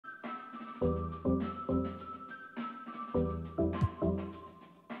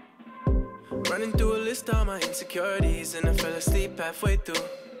Running through a list of my insecurities, and I fell asleep halfway through.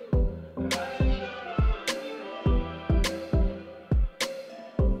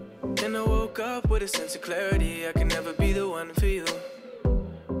 And I woke up with a sense of clarity. I can never be the one for you.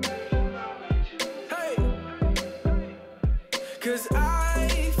 Hey, 'cause I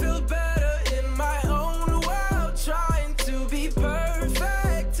feel better in my own world. Trying to be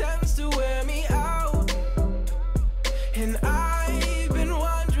perfect tends to wear me out. And I've been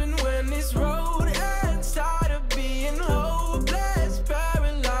wondering when this road ends. Tired of being hopeless,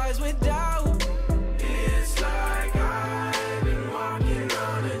 paralyzed with doubt. It's like I've been walking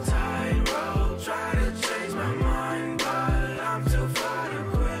on a tightrope, trying to change my mind, but I'm too far to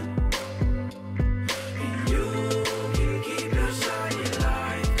quit. And you can keep your shiny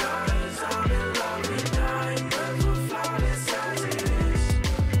light, 'cause I'm in love with diamonds. We're flawless as it is.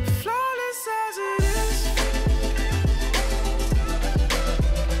 Flawless as it is.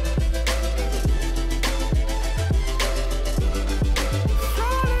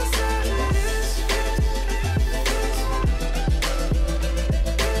 Flawless as it is.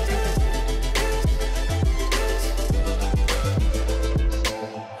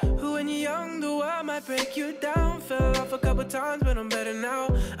 When you're young, the world might break you down. Fell off a couple times, but I'm better now.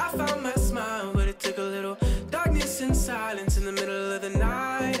 I found my smile, but it took a little darkness and silence in the middle of the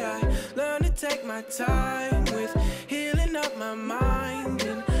night. I learned to take my time with healing up my mind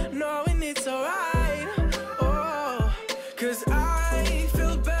and knowing it's alright. Oh, 'cause I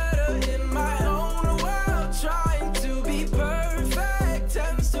feel better in my own world. Trying to be perfect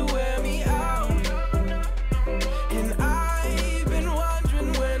tends to wear me out. And I've been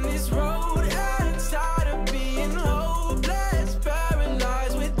wondering when this road ends. Tired of being hopeless,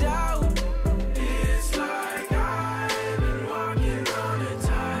 paralyzed with doubt. It's like I've been walking on a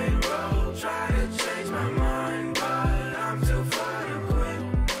tightrope, trying to change my mind, but I'm too far to quit.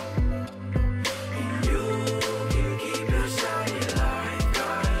 And you can keep your shiny light,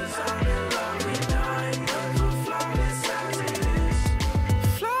 'cause I'm in love with diamonds. We're flawless as it is.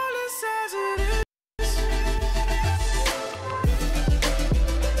 Flawless as it is.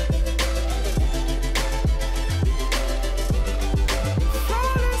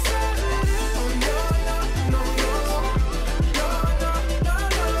 Flawless as it is. Oh no, no, no, no. No, no, no,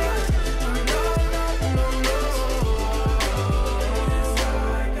 no. No, no, no, no. It's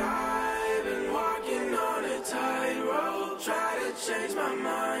like I've been walking on a tightrope, try to change my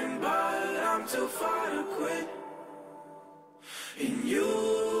mind, but I'm too far to quit. And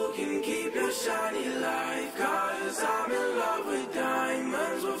you can keep your shiny light, 'cause I'm in love with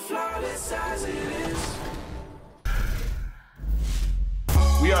diamonds. We're flawless as it is.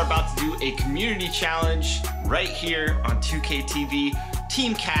 We are about to do a community challenge right here on 2K TV.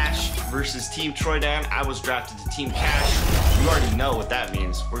 Team Cash versus Team Troydan. I was drafted to Team Cash. You already know what that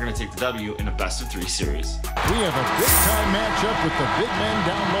means. We're gonna take the W in a best-of-3 series. We have a big-time matchup with the big men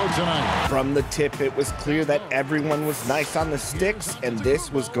down low tonight. From the tip, it was clear that everyone was nice on the sticks, and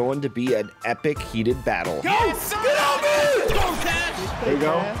this was going to be an epic, heated battle. Go! Get on me! Go, Cash! There you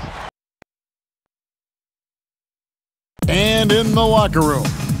go. And in the locker room,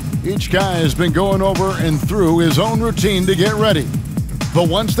 each guy has been going over and through his own routine to get ready. But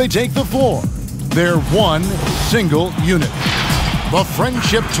once they take the floor, they're one single unit. The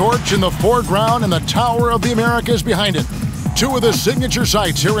friendship torch in the foreground and the Tower of the Americas behind it. Two of the signature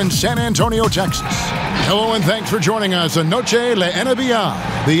sites here in San Antonio, Texas. Hello and thanks for joining us on Noche La NBA,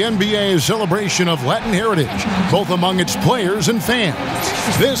 the NBA's celebration of Latin heritage, both among its players and fans.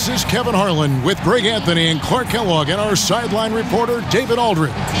 This is Kevin Harlan with Greg Anthony and Clark Kellogg and our sideline reporter, David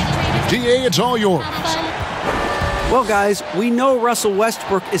Aldridge. DA, it's all yours. Well, guys, we know Russell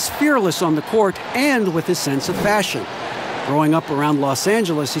Westbrook is fearless on the court and with his sense of fashion. Growing up around Los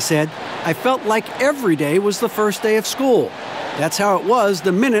Angeles, he said, I felt like every day was the first day of school. That's how it was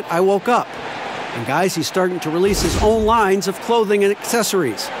the minute I woke up. And guys, he's starting to release his own lines of clothing and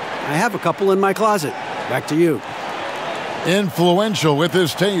accessories. I have a couple in my closet. Back to you. Influential with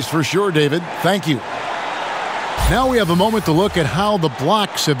his taste for sure, David. Thank you. Now we have a moment to look at how the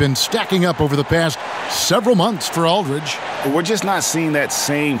blocks have been stacking up over the past several months for Aldridge. We're just not seeing that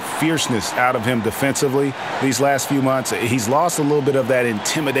same fierceness out of him defensively these last few months. He's lost a little bit of that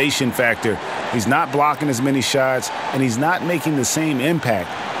intimidation factor. He's not blocking as many shots, and he's not making the same impact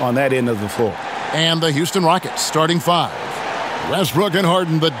on that end of the floor. And the Houston Rockets starting 5. Westbrook and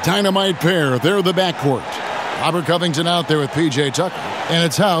Harden, the dynamite pair. They're the backcourt. Robert Covington out there with P.J. Tucker. And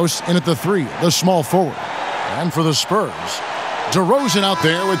it's House in at the 3, the small forward. And for the Spurs, DeRozan out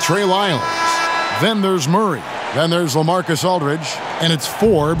there with Trey Lyles. Then there's Murray. Then there's LaMarcus Aldridge. And it's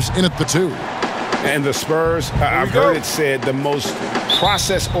Forbes in at the 2. And the Spurs, I've heard it said, the most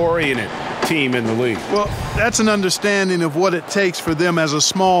process-oriented team in the league. Well, that's an understanding of what it takes for them as a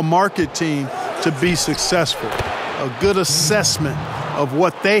small market team to be successful. A good assessment of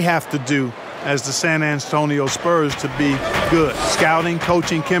what they have to do as the San Antonio Spurs to be good. Scouting,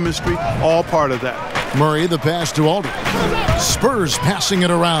 coaching, chemistry, all part of that. Murray, the pass to Aldridge. Spurs passing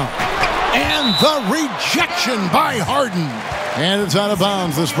it around. And the rejection by Harden. And it's out of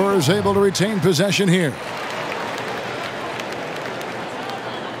bounds. The Spurs able to retain possession here.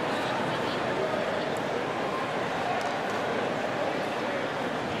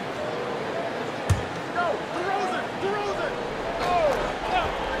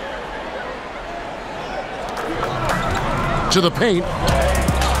 To the paint.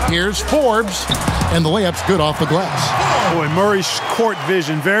 Here's Forbes, and the layup's good off the glass. Boy, Murray's court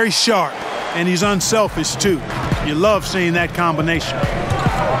vision very sharp, and he's unselfish too. You love seeing that combination.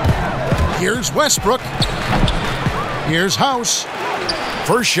 Here's Westbrook. Here's House.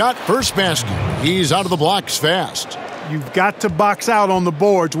 First shot, first basket. He's out of the blocks fast. You've got to box out on the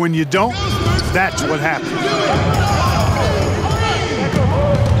boards. When you don't, that's what happens.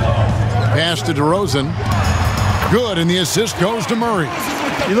 Pass to DeRozan. Good, and the assist goes to Murray.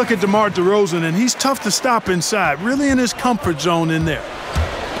 You look at DeMar DeRozan, and he's tough to stop inside, really in his comfort zone in there.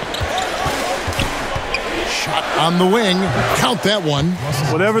 Shot on the wing. Count that one.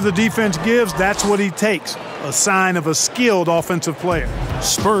 Whatever the defense gives, that's what he takes. A sign of a skilled offensive player.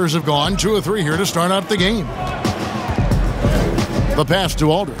 Spurs have gone 2 of 3 here to start out the game. The pass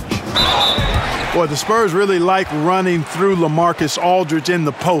to Aldridge. Boy, the Spurs really like running through LaMarcus Aldridge in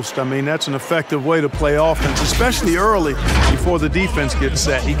the post. I mean, that's an effective way to play offense, especially early before the defense gets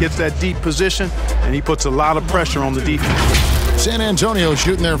set. He gets that deep position, and he puts a lot of pressure on the defense. San Antonio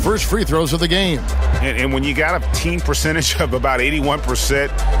shooting their first free throws of the game. And when you got a team percentage of about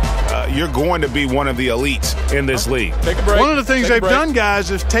 81%, you're going to be one of the elites in this league. Take a break. One of the things they've done, guys,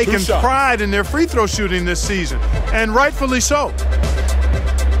 is taken pride in their free throw shooting this season, and rightfully so.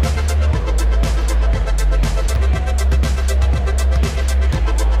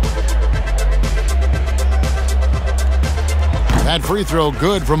 That free throw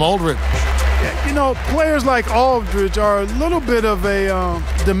good from Aldridge. Yeah, you know, players like Aldridge are a little bit of a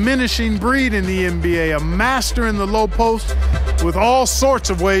diminishing breed in the NBA, a master in the low post with all sorts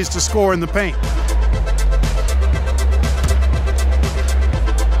of ways to score in the paint.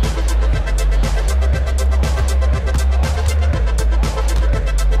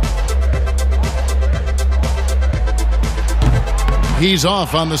 He's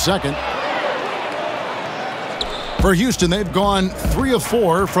off on the second. For Houston, they've gone 3 of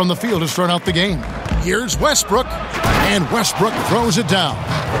 4 from the field to start out the game. Here's Westbrook, and Westbrook throws it down.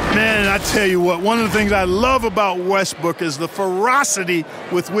 Man, I tell you what, one of the things I love about Westbrook is the ferocity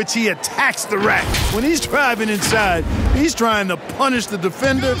with which he attacks the rack. When he's driving inside, he's trying to punish the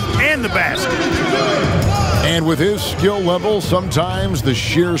defender and the basket. And with his skill level, sometimes the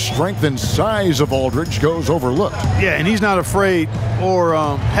sheer strength and size of Aldridge goes overlooked. Yeah, and he's not afraid or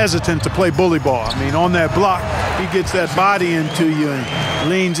hesitant to play bully ball. I mean, on that block, he gets that body into you and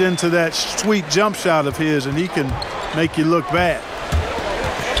leans into that sweet jump shot of his, and he can make you look bad.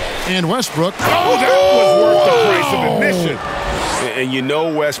 And Westbrook. Oh, that was worth the price of admission. And you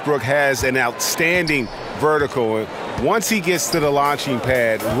know Westbrook has an outstanding vertical. Once he gets to the launching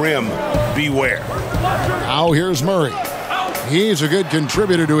pad, rim, beware. Now here's Murray. He's a good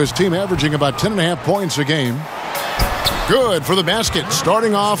contributor to his team, averaging about 10.5 points a game. Good for the basket,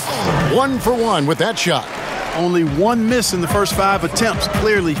 starting off 1 for 1 with that shot. Only 1 miss in the first 5 attempts,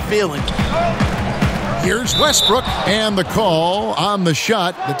 clearly feeling. Here's Westbrook, and the call on the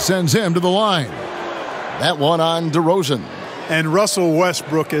shot that sends him to the line. That one on DeRozan. And Russell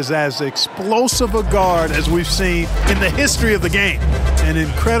Westbrook is as explosive a guard as we've seen in the history of the game. An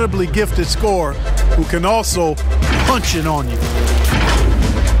incredibly gifted scorer who can also punch it on you.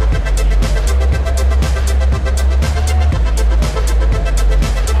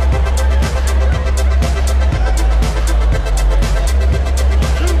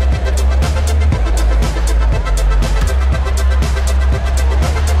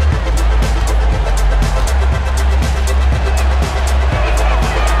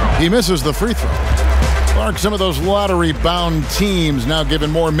 He misses the free throw. Clark, some of those lottery-bound teams now giving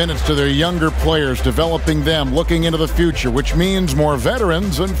more minutes to their younger players, developing them, looking into the future, which means more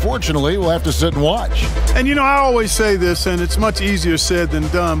veterans, unfortunately, will have to sit and watch. And, you know, I always say this, and it's much easier said than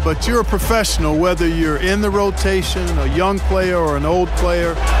done, but you're a professional, whether you're in the rotation, a young player or an old player,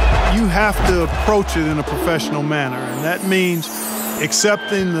 you have to approach it in a professional manner. And that means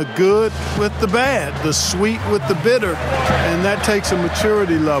accepting the good with the bad, the sweet with the bitter, and that takes a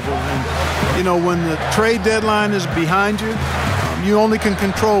maturity level. And, you know, when the trade deadline is behind you, You only can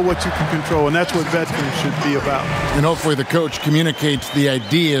control what you can control, and that's what veterans should be about. And hopefully the coach communicates the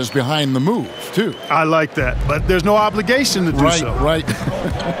ideas behind the move, too. I like that, but there's no obligation to do so. Right.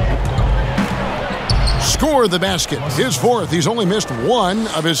 Score the basket. His fourth. He's only missed 1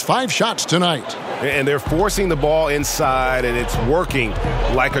 of his 5 shots tonight. And they're forcing the ball inside, and it's working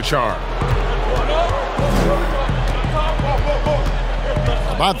like a charm.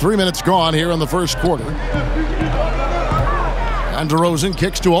 About 3 minutes gone here in the first quarter. And Derozan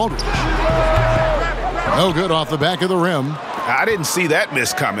kicks to Aldridge. No good off the back of the rim. I didn't see that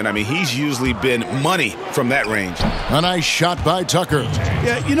miss coming. I mean, he's usually been money from that range. A nice shot by Tucker.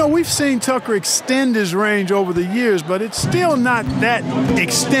 Yeah, you know, we've seen Tucker extend his range over the years, but it's still not that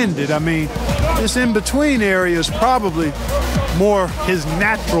extended. I mean, this in-between area is probably more his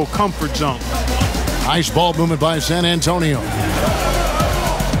natural comfort zone. Nice ball movement by San Antonio.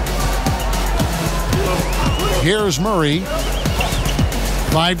 Here's Murray.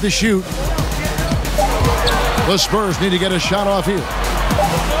 5 to shoot. The Spurs need to get a shot off here.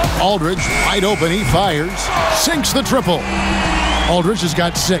 Aldridge, wide open, he fires. Sinks the triple. Aldridge has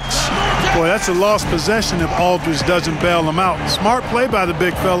got 6. Boy, that's a lost possession if Aldridge doesn't bail him out. Smart play by the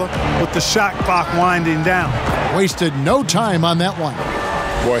big fella with the shot clock winding down. Wasted no time on that one.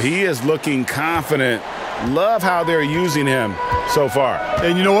 Boy, he is looking confident. Love how they're using him so far.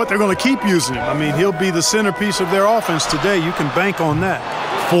 And you know what? They're going to keep using him. I mean, he'll be the centerpiece of their offense today. You can bank on that.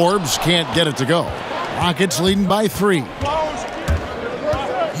 Forbes can't get it to go. Rockets leading by 3.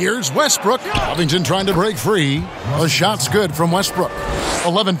 Here's Westbrook. Covington trying to break free. A shot's good from Westbrook.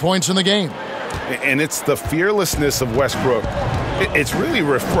 11 points in the game. And it's the fearlessness of Westbrook. It's really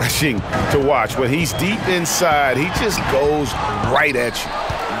refreshing to watch. When he's deep inside, he just goes right at you.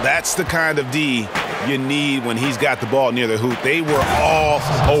 That's the kind of D you need when he's got the ball near the hoop. They were all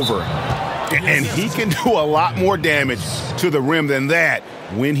over. And he can do a lot more damage to the rim than that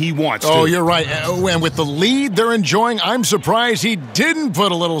when he wants to. Oh, you're right. And with the lead they're enjoying, I'm surprised he didn't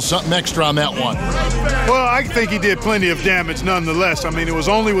put a little something extra on that one. Well, I think he did plenty of damage nonetheless. I mean, it was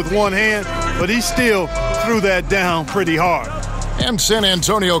only with one hand, but he still threw that down pretty hard. And San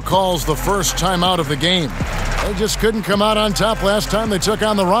Antonio calls the first time out of the game. They just couldn't come out on top last time they took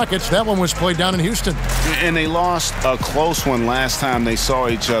on the Rockets. That one was played down in Houston. And they lost a close one last time they saw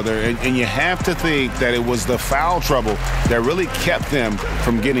each other. And you have to think that it was the foul trouble that really kept them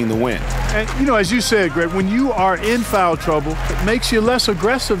from getting the win. And, you know, as you said, Greg, when you are in foul trouble, it makes you less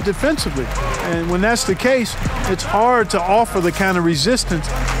aggressive defensively. And when that's the case, it's hard to offer the kind of resistance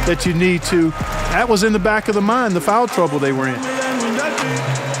that you need to. That was in the back of the mind, the foul trouble they were in.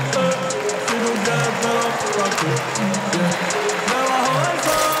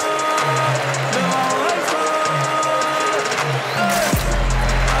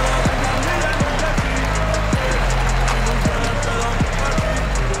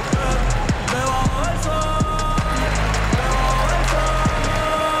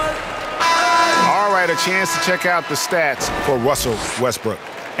 A chance to check out the stats for Russell Westbrook.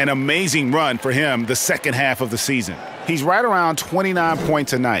 An amazing run for him the second half of the season. He's right around 29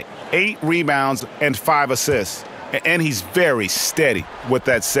 points a night, 8 rebounds, and 5 assists. And he's very steady with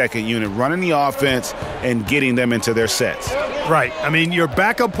that second unit, running the offense and getting them into their sets. Right. I mean, your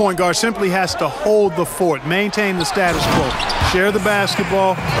backup point guard simply has to hold the fort, maintain the status quo, share the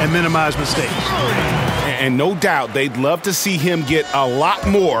basketball, and minimize mistakes. And no doubt they'd love to see him get a lot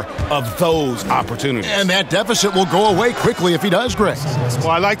more of those opportunities. And that deficit will go away quickly if he does, Greg. Well,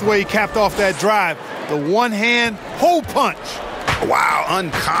 I like the way he capped off that drive. The one-hand hole punch. Wow,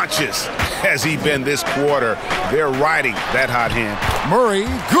 unconscious has he been this quarter. They're riding that hot hand. Murray,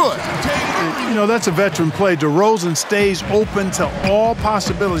 good. You know, that's a veteran play. Derozan stays open to all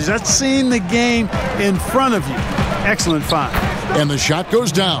possibilities. That's seeing the game in front of you. Excellent find. And the shot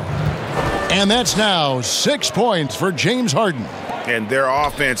goes down. And that's now 6 points for James Harden. And their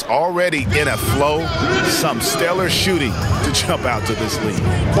offense already in a flow. Some stellar shooting to jump out to this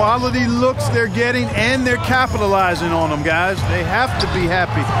lead. Quality looks they're getting, and they're capitalizing on them, guys. They have to be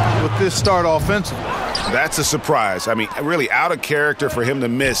happy with this start offensively. That's a surprise. I mean, really out of character for him to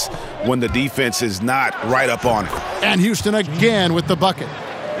miss when the defense is not right up on it. And Houston again with the bucket.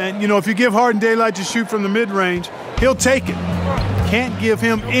 And, you know, if you give Harden daylight to shoot from the mid-range, he'll take it. Can't give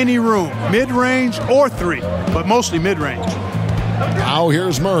him any room, mid-range or 3, but mostly mid-range. Now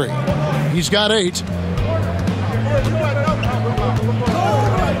here's Murray. He's got 8.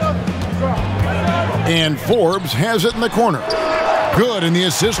 And Forbes has it in the corner. Good, and the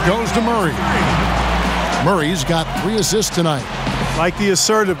assist goes to Murray. Murray's got 3 assists tonight. Like the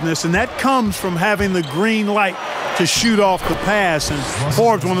assertiveness, and that comes from having the green light to shoot off the pass. And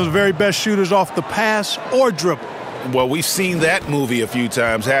Forbes, one of the very best shooters off the pass or dribble. Well, we've seen that movie a few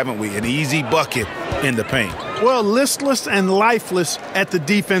times, haven't we? An easy bucket in the paint. Well, listless and lifeless at the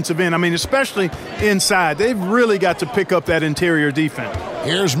defensive end. I mean, especially inside. They've really got to pick up that interior defense.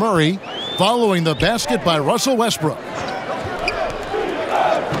 Here's Murray following the basket by Russell Westbrook.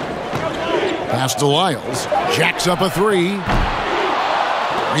 Pass to Lyles. Jacks up a three.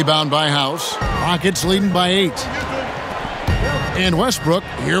 Rebound by House. Rockets leading by 8. And Westbrook,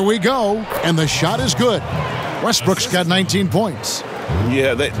 here we go. And the shot is good. Westbrook's got 19 points.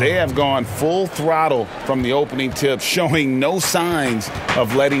 Yeah, they have gone full throttle from the opening tip, showing no signs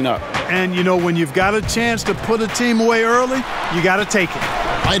of letting up. And, you know, when you've got a chance to put a team away early, you got to take it.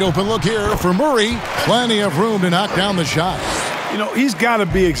 Wide open look here for Murray. Plenty of room to knock down the shot. You know, he's got to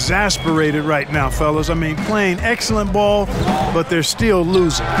be exasperated right now, fellas. I mean, playing excellent ball, but they're still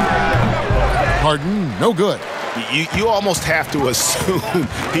losing. Harden, no good. You almost have to assume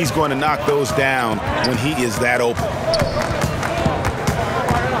he's going to knock those down when he is that open.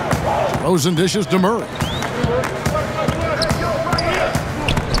 Rosen dishes to Murray.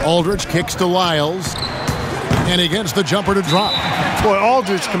 Aldridge kicks to Lyles. And he gets the jumper to drop. Boy,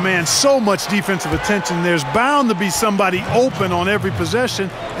 Aldridge commands so much defensive attention. There's bound to be somebody open on every possession.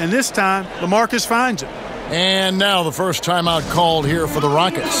 And this time, LaMarcus finds him. And now the first timeout called here for the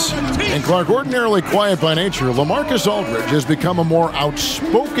Rockets. And Clark, ordinarily quiet by nature, LaMarcus Aldridge has become a more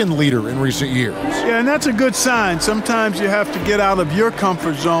outspoken leader in recent years. Yeah, and that's a good sign. Sometimes you have to get out of your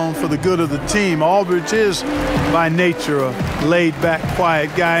comfort zone for the good of the team. Aldridge is, by nature, a laid-back,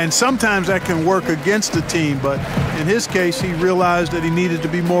 quiet guy, and sometimes that can work against the team. But in his case, he realized that he needed to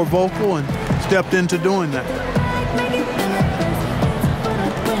be more vocal and stepped into doing that.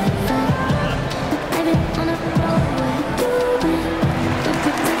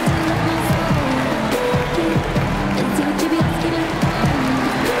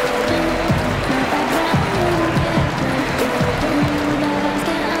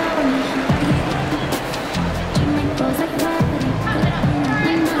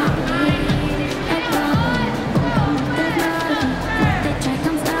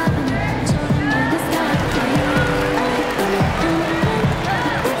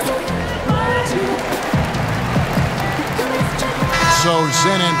 So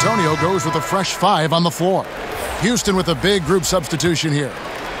San Antonio goes with a fresh 5 on the floor. Houston with a big group substitution here.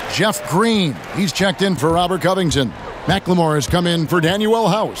 Jeff Green, he's checked in for Robert Covington. McLemore has come in for Danuel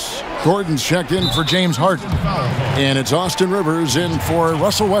House. Gordon's checked in for James Harden. And it's Austin Rivers in for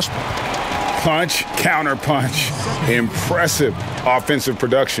Russell Westbrook. Punch, counter punch. Impressive offensive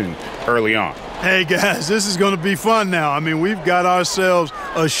production early on. Hey, guys, this is going to be fun now. I mean, we've got ourselves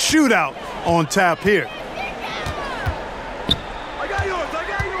a shootout on tap here.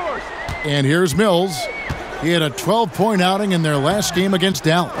 And here's Mills. He had a 12-point outing in their last game against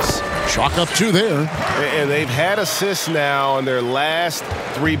Dallas. Chalk up 2 there. And they've had assists now in their last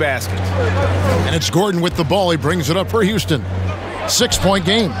 3 baskets. And it's Gordon with the ball. He brings it up for Houston. 6-point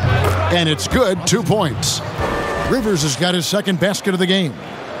game. And it's good, 2 points. Rivers has got his second basket of the game.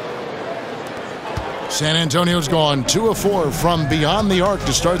 San Antonio's gone 2 of 4 from beyond the arc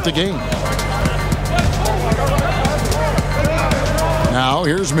to start the game. Now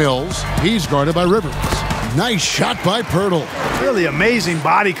here's Mills. He's guarded by Rivers. Nice shot by Pirtle. Really amazing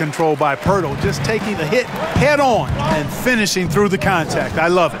body control by Pirtle. Just taking the hit head on and finishing through the contact. I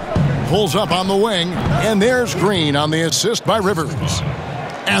love it. Pulls up on the wing. And there's Green on the assist by Rivers.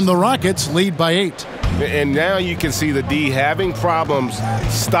 And the Rockets lead by 8. And now you can see the D having problems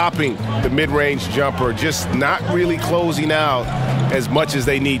stopping the mid-range jumper, just not really closing out as much as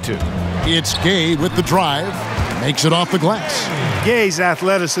they need to. It's Gay with the drive. Makes it off the glass. Gay's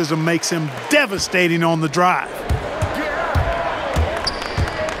athleticism makes him devastating on the drive.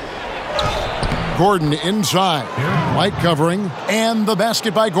 Gordon inside. White covering. And the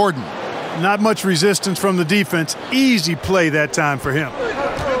basket by Gordon. Not much resistance from the defense. Easy play that time for him.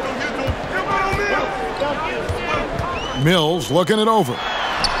 Mills looking it over.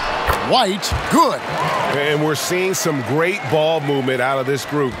 White, good. And we're seeing some great ball movement out of this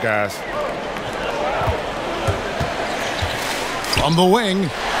group, guys. From the wing.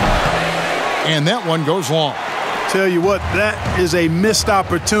 And that one goes long. Tell you what, that is a missed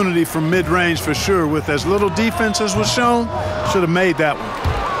opportunity from mid-range for sure. With as little defense as was shown, should have made that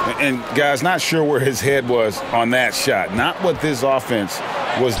one. And guys, not sure where his head was on that shot. Not what this offense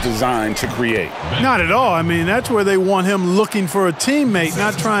was designed to create. Not at all. I mean, that's where they want him looking for a teammate,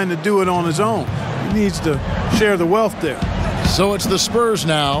 not trying to do it on his own. He needs to share the wealth there. So it's the Spurs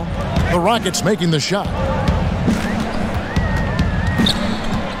now. The Rockets making the shot.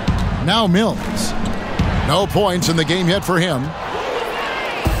 Now Mills. No points in the game yet for him.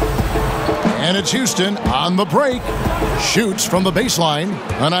 And it's Houston on the break. Shoots from the baseline.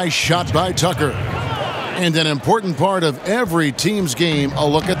 A nice shot by Tucker. And an important part of every team's game, a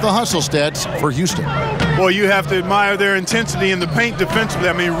look at the hustle stats for Houston. Well, you have to admire their intensity in the paint defensively.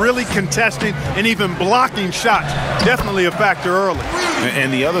 I mean, really contesting and even blocking shots. Definitely a factor early.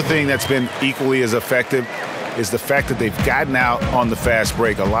 And the other thing that's been equally as effective is the fact that they've gotten out on the fast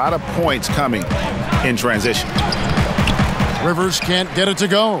break. A lot of points coming in transition. Rivers can't get it to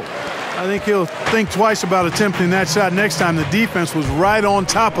go. I think he'll think twice about attempting that shot next time. The defense was right on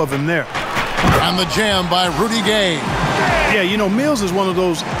top of him there. And the jam by Rudy Gay. Yeah, you know, Mills is one of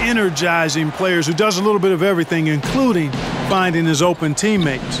those energizing players who does a little bit of everything, including finding his open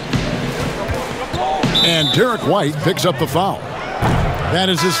teammates. And Derek White picks up the foul. That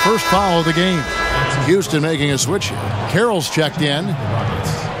is his first foul of the game. Houston making a switch here. Carroll's checked in.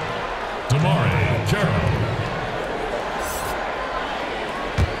 DeMar Carroll.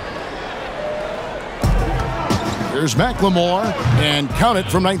 Here's McLemore, and count it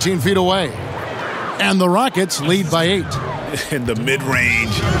from 19 feet away. And the Rockets lead by 8. In the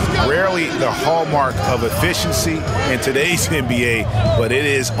mid-range, rarely the hallmark of efficiency in today's NBA, but it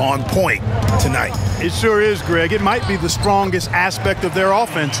is on point tonight. It sure is, Greg. It might be the strongest aspect of their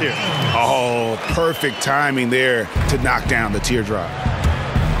offense here. Oh, perfect timing there to knock down the teardrop.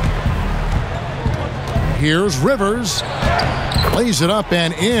 Here's Rivers. Lays it up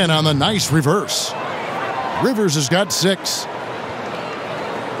and in on the nice reverse. Rivers has got 6.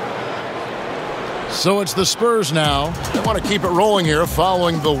 So it's the Spurs now. They want to keep it rolling here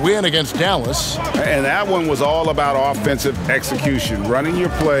following the win against Dallas. And that one was all about offensive execution, running your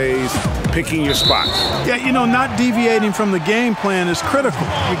plays, picking your spots. Yeah, you know, not deviating from the game plan is critical.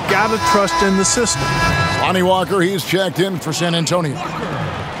 You got to trust in the system. Lonnie Walker, he's checked in for San Antonio.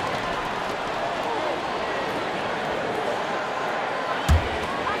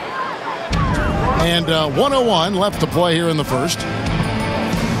 And 1:01 left to play here in the first.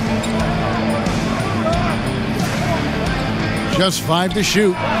 Just 5 to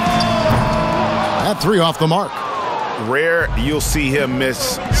shoot. That 3 off the mark. Rare you'll see him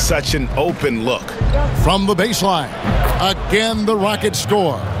miss such an open look. From the baseline. Again, the Rockets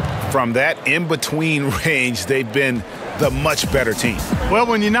score. From that in-between range, they've been the much better team. Well,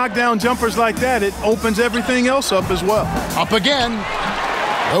 when you knock down jumpers like that, it opens everything else up as well. Up again.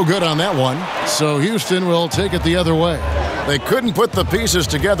 No good on that one. So Houston will take it the other way. They couldn't put the pieces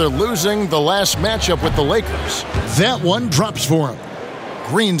together, losing the last matchup with the Lakers. That one drops for him.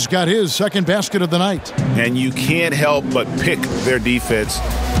 Green's got his second basket of the night. And you can't help but pick their defense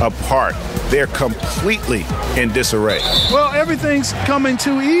apart. They're completely in disarray. Well, everything's coming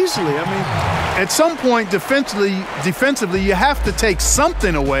too easily. I mean, at some point defensively, you have to take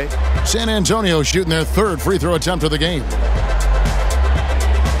something away. San Antonio shooting their 3rd free throw attempt of the game.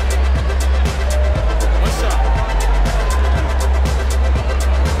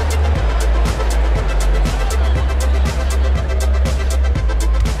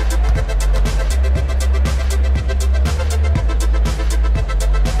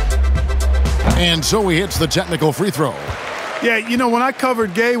 And so he hits the technical free throw. Yeah, you know, when I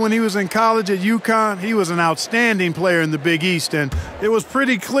covered Gay when he was in college at UConn, he was an outstanding player in the Big East, and it was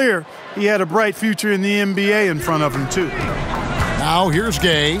pretty clear he had a bright future in the NBA in front of him, too. Now here's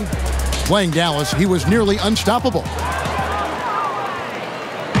Gay. Playing Dallas, he was nearly unstoppable.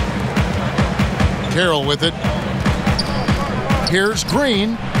 Carroll with it. Here's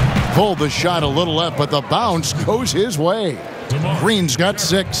Green. Pulled the shot a little left, but the bounce goes his way. Green's got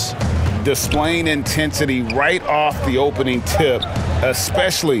 6. Displaying intensity right off the opening tip,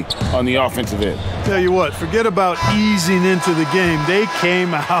 especially on the offensive end. Tell you what, forget about easing into the game. They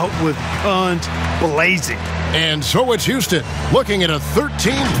came out with guns blazing. And so it's Houston looking at a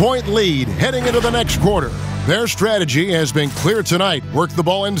 13-point lead heading into the next quarter. Their strategy has been clear tonight. Work the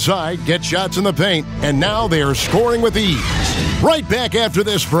ball inside, get shots in the paint, and now they are scoring with ease. Right back after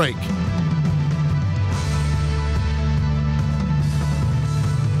this break.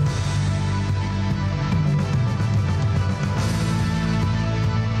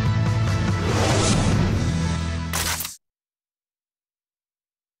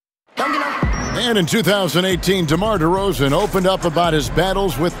 And in 2018, DeMar Derozan opened up about his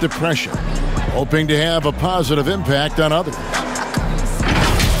battles with depression, hoping to have a positive impact on others. A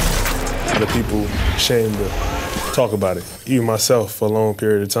lot of people ashamed to talk about it. Even myself, for a long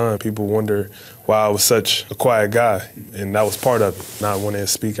period of time, people wonder why I was such a quiet guy, and that was part of it, not wanting to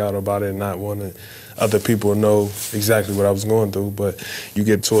speak out about it, not wanting other people to know exactly what I was going through. But you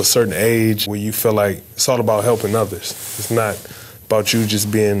get to a certain age where you feel like it's all about helping others. It's not about you just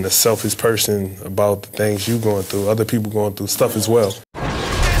being a selfish person about the things you're going through. Other people going through stuff as well.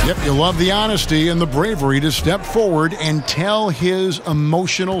 Yep, you love the honesty and the bravery to step forward and tell his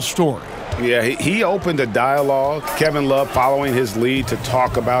emotional story. Yeah, he opened a dialogue. Kevin Love following his lead to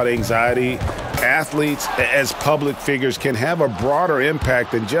talk about anxiety. Athletes, as public figures, can have a broader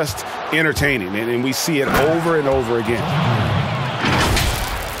impact than just entertaining, and we see it over and over again.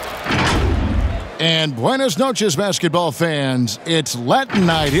 And buenas noches, basketball fans. It's Latin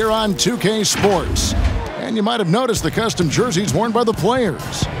night here on 2K Sports. And you might have noticed the custom jerseys worn by the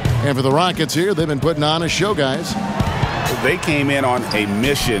players. And for the Rockets here, they've been putting on a show, guys. They came in on a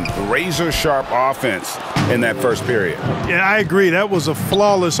mission, razor-sharp offense in that first period. Yeah, I agree. That was a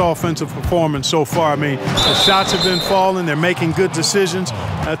flawless offensive performance so far. I mean, the shots have been falling. They're making good decisions.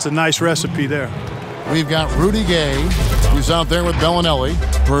 That's a nice recipe there. We've got Rudy Gay, who's out there with Bellinelli.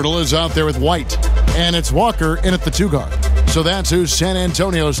 Pirtle is out there with White. And it's Walker in at the 2 guard. So that's who San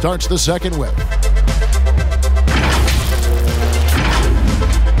Antonio starts the second with.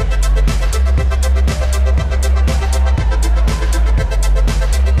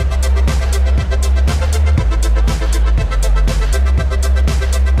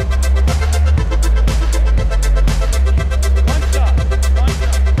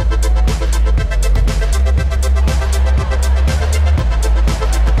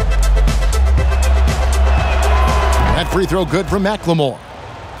 Free throw good from McLemore.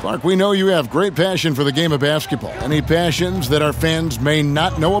 Clark, we know you have great passion for the game of basketball. Any passions that our fans may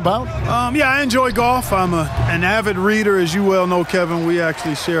not know about? Yeah, I enjoy golf. I'm an avid reader, as you well know, Kevin. We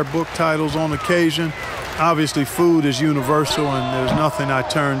actually share book titles on occasion. Obviously, food is universal, and there's nothing I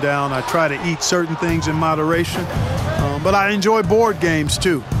turn down. I try to eat certain things in moderation, but I enjoy board games,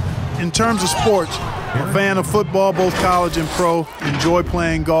 too. In terms of sports, I'm a fan of football, both college and pro. Enjoy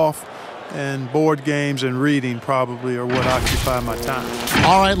playing golf. And board games and reading probably are what occupy my time.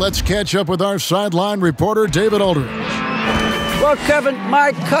 All right, let's catch up with our sideline reporter, David Aldridge. Well, Kevin,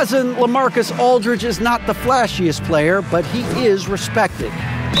 my cousin LaMarcus Aldridge is not the flashiest player, but he is respected.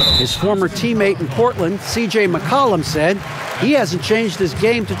 His former teammate in Portland, C.J. McCollum, said he hasn't changed his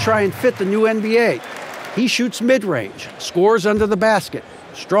game to try and fit the new NBA. He shoots mid-range, scores under the basket,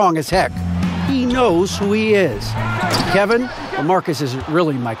 strong as heck. He knows who he is. Kevin, LaMarcus isn't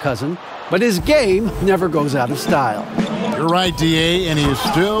really my cousin, but his game never goes out of style. You're right, D.A., and he is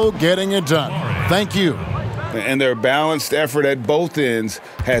still getting it done. Thank you. And their balanced effort at both ends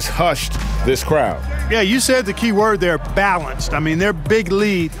has hushed this crowd. Yeah, you said the key word there, balanced. I mean, their big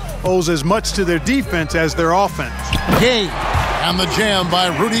lead owes as much to their defense as their offense. Gay on the jam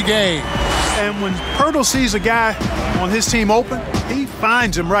by Rudy Gay. And when Pirtle sees a guy on his team open, he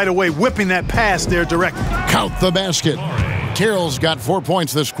finds him right away, whipping that pass there directly. Count the basket. Carroll's got 4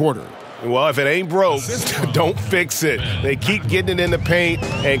 points this quarter. Well, if it ain't broke, don't fix it. They keep getting it in the paint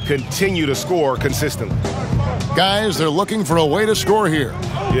and continue to score consistently. Guys, they're looking for a way to score here.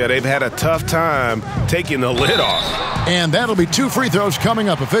 Yeah, they've had a tough time taking the lid off. And that'll be 2 free throws coming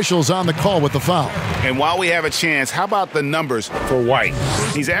up. Officials on the call with the foul. And while we have a chance, how about the numbers for White?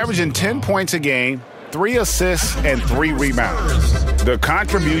 He's averaging 10 points a game, 3 assists, and 3 rebounds. The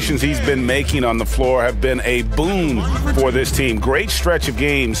contributions he's been making on the floor have been a boon for this team. Great stretch of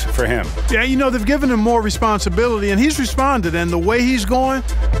games for him. Yeah, you know, they've given him more responsibility, and he's responded. And the way he's going,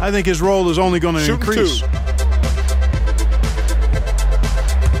 I think his role is only going to increase.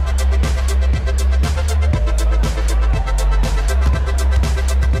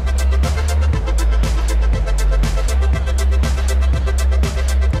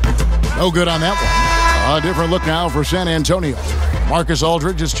 No good on that one. A different look now for San Antonio. Marcus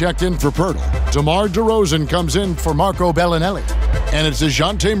Aldridge is checked in for Pirtle. DeMar DeRozan comes in for Marco Bellinelli. And it's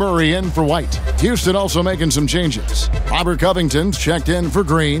DeJounte Murray in for White. Houston also making some changes. Robert Covington's checked in for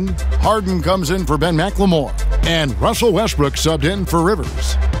Green. Harden comes in for Ben McLemore. And Russell Westbrook subbed in for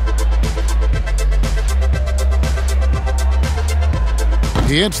Rivers.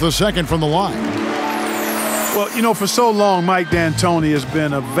 He hits the second from the line. Well, you know, for so long, Mike D'Antoni has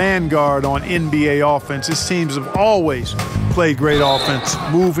been a vanguard on NBA offense. His teams have always played great offense,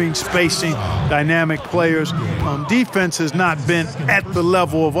 moving, spacing, dynamic players. Defense has not been at the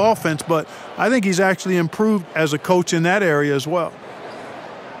level of offense, but I think he's actually improved as a coach in that area as well.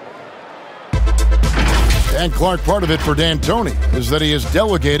 And Clark, part of it for D'Antoni is that he is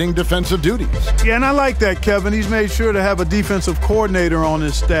delegating defensive duties. Yeah, and I like that, Kevin. He's made sure to have a defensive coordinator on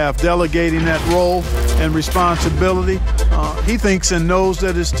his staff, delegating that role and responsibility. He thinks and knows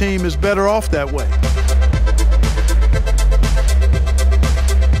that his team is better off that way.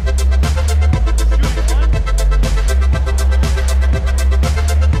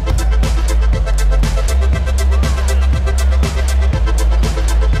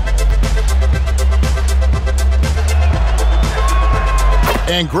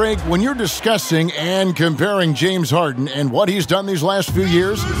 And Greg, when you're discussing and comparing James Harden and what he's done these last few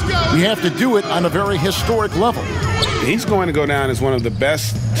years, you have to do it on a very historic level. He's going to go down as one of the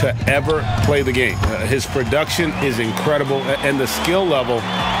best to ever play the game. His production is incredible, and the skill level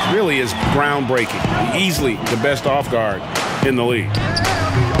really is groundbreaking. Easily the best off guard in the league.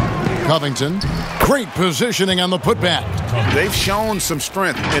 Covington, great positioning on the putback. They've shown some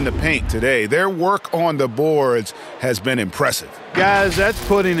strength in the paint today. Their work on the boards has been impressive. Guys, that's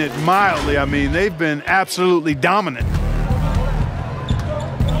putting it mildly. I mean, they've been absolutely dominant.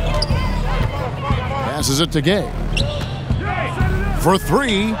 Passes it to Gay. For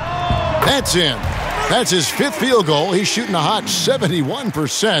three, that's in. That's his 5th field goal. He's shooting a hot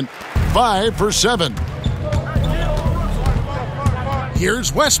 71%, 5 for 7.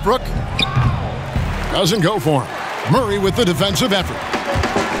 Here's Westbrook. Doesn't go for him. Murray with the defensive effort.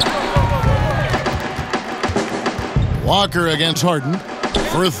 Walker against Harden.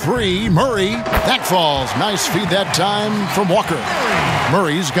 For 3, Murray. That falls. Nice feed that time from Walker.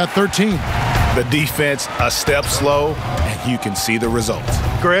 Murray's got 13. The defense a step slow, and you can see the results.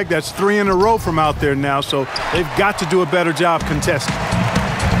 Greg, that's 3 in a row from out there now, so they've got to do a better job contesting.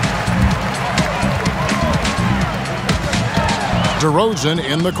 Derozan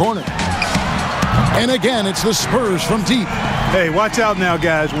in the corner. And again, it's the Spurs from deep. Hey, watch out now,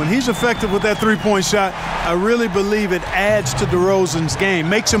 guys. When he's effective with that three-point shot, I really believe it adds to DeRozan's game,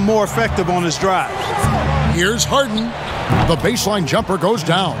 makes him more effective on his drive. Here's Harden. The baseline jumper goes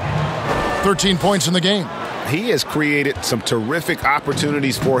down. 13 points in the game. He has created some terrific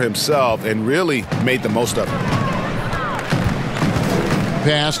opportunities for himself and really made the most of it.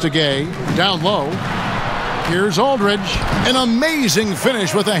 Pass to Gay. Down low. Here's Aldridge. An amazing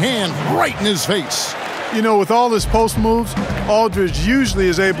finish with a hand right in his face. You know, with all his post moves, Aldridge usually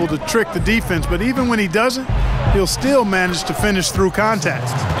is able to trick the defense, but even when he doesn't, he'll still manage to finish through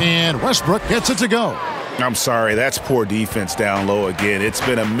contact. And Westbrook gets it to go. I'm sorry, that's poor defense down low again. It's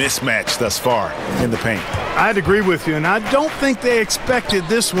been a mismatch thus far in the paint. I'd agree with you, and I don't think they expected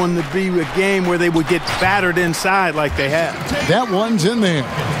this one to be a game where they would get battered inside like they have. That one's in there.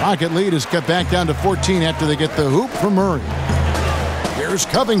 Rocket lead is cut back down to 14 after they get the hoop from Murray. Here's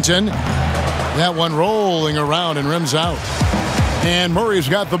Covington. That one rolling around and rims out. And Murray's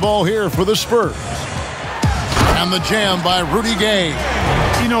got the ball here for the Spurs. And the jam by Rudy Gay.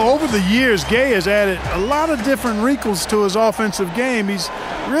 You know, over the years, Gay has added a lot of different wrinkles to his offensive game. He's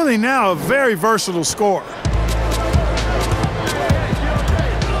really now a very versatile scorer.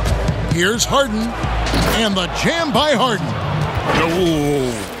 Here's Harden. And the jam by Harden.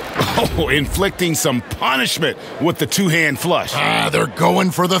 Oh, inflicting some punishment with the two-hand flush. They're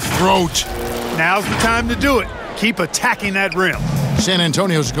going for the throat. Now's the time to do it. Keep attacking that rim. San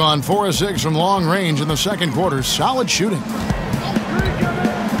Antonio's gone 4 of 6 from long range in the second quarter. Solid shooting.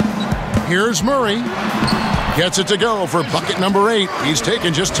 Here's Murray. Gets it to go for bucket number 8. He's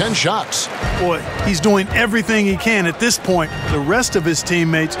taken just 10 shots. Boy, he's doing everything he can at this point. The rest of his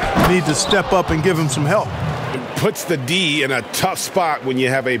teammates need to step up and give him some help. Puts the D in a tough spot when you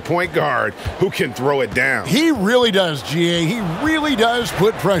have a point guard who can throw it down. He really does, GA. He really does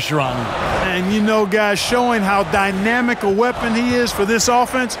put pressure on him. And you know, guys, showing how dynamic a weapon he is for this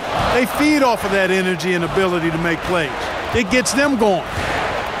offense, they feed off of that energy and ability to make plays. It gets them going.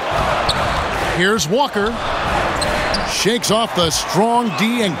 Here's Walker. Shakes off the strong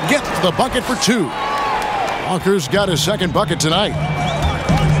D and gets the bucket for 2. Walker's got his second bucket tonight.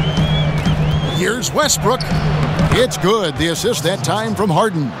 Here's Westbrook. It's good. The assist that time from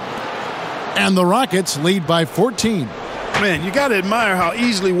Harden. And the Rockets lead by 14. Man, you got to admire how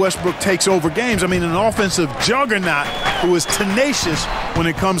easily Westbrook takes over games. I mean, an offensive juggernaut who is tenacious when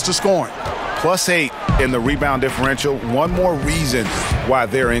it comes to scoring. +8 in the rebound differential. One more reason why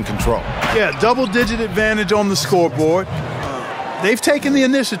they're in control. Yeah, double-digit advantage on the scoreboard. They've taken the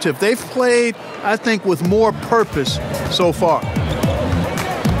initiative. They've played, I think, with more purpose so far.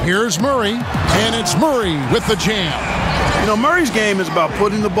 Here's Murray, and it's Murray with the jam. You know, Murray's game is about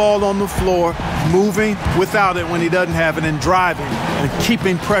putting the ball on the floor, moving without it when he doesn't have it, and driving and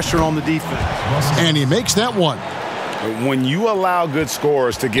keeping pressure on the defense. And he makes that one. When you allow good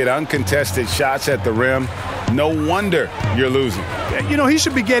scorers to get uncontested shots at the rim, no wonder you're losing. You know, he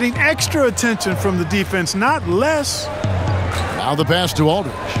should be getting extra attention from the defense, not less. Now the pass to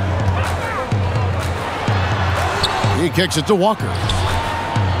Aldridge. He kicks it to Walker.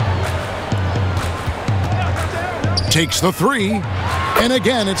 Takes the 3, and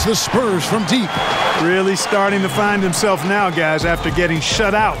again, it's the Spurs from deep. Really starting to find himself now, guys, after getting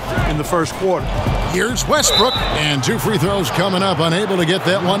shut out in the first quarter. Here's Westbrook, and 2 free throws coming up, unable to get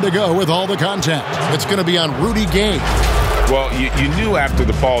that one to go with all the contact. It's going to be on Rudy Gay. Well, you knew after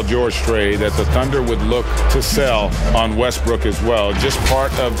the Paul George trade that the Thunder would look to sell on Westbrook as well. Just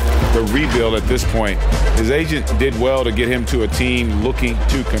part of the rebuild at this point. His agent did well to get him to a team looking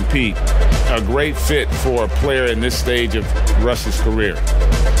to compete. A great fit for a player in this stage of Russ's career.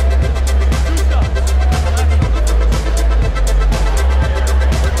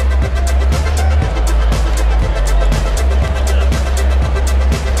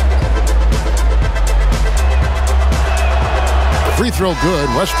 Free throw good,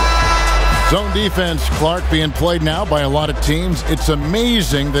 Westbrook. Zone defense, Clark, being played now by a lot of teams. It's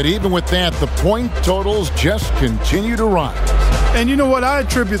amazing that even with that, the point totals just continue to rise. And you know what? I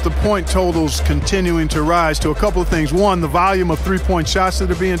attribute the point totals continuing to rise to a couple of things. One, the volume of three-point shots that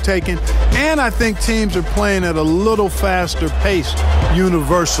are being taken. And I think teams are playing at a little faster pace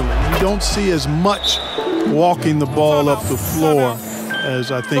universally. You don't see as much walking the ball up the floor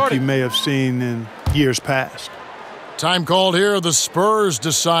as I think you may have seen in years past. Time called here. The Spurs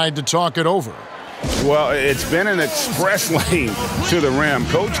decide to talk it over. Well, it's been an express lane to the rim.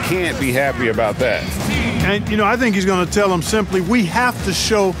 Coach can't be happy about that. And, you know, I think he's going to tell them simply, we have to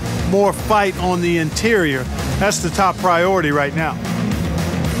show more fight on the interior. That's the top priority right now.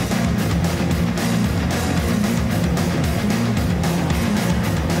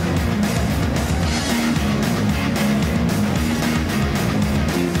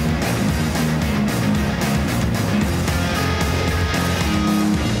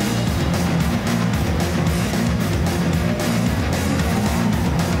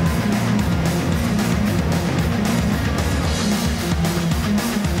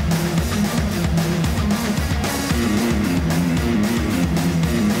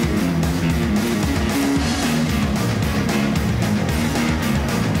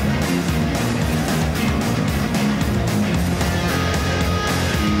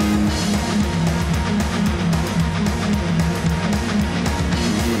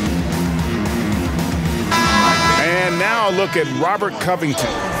 Look at Robert Covington.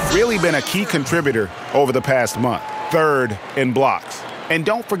 Really been a key contributor over the past month. Third in blocks. And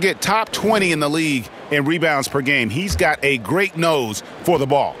don't forget, top 20 in the league in rebounds per game. He's got a great nose for the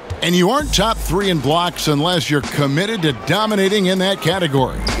ball. And you aren't top 3 in blocks unless you're committed to dominating in that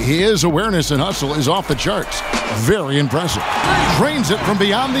category. His awareness and hustle is off the charts. Very impressive. Drains it from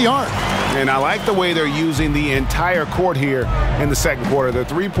beyond the arc. And I like the way they're using the entire court here in the second quarter. The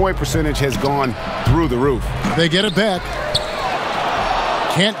three-point percentage has gone through the roof. They get it back.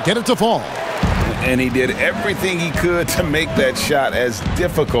 Can't get it to fall. And he did everything he could to make that shot as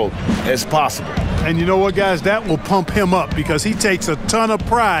difficult as possible. And you know what, guys? That will pump him up because he takes a ton of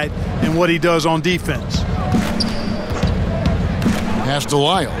pride in what he does on defense. Pass to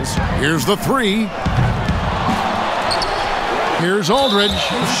Lyles. Here's the three. Here's Aldridge.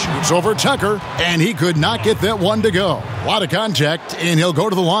 Shoots over Tucker, and he could not get that one to go. A lot of contact, and he'll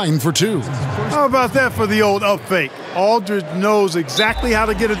go to the line for two. How about that for the old up fake? Aldridge knows exactly how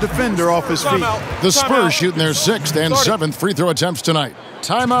to get a defender off his feet. The Spurs shooting their 6th and 7th free throw attempts tonight.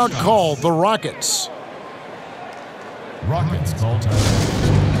 Timeout called the Rockets. Rockets call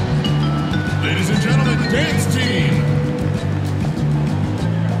timeout. Ladies and gentlemen, dance team.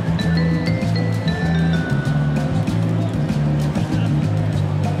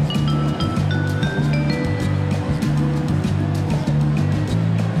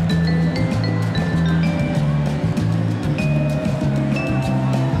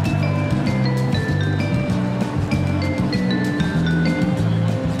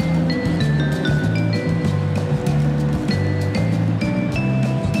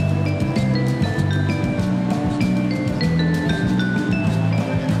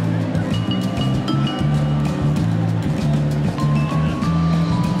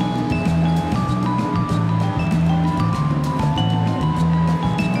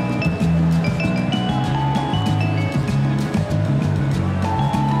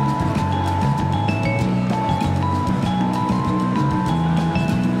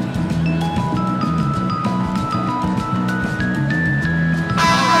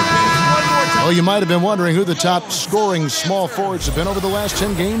 You might have been wondering who the top scoring small forwards have been over the last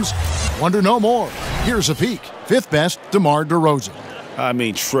 10 games. Wonder no more. Here's a peek. 5th best, DeMar Derozan. I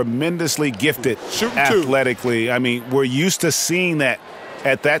mean, tremendously gifted athletically. I mean, we're used to seeing that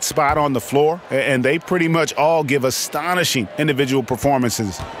at that spot on the floor, and they pretty much all give astonishing individual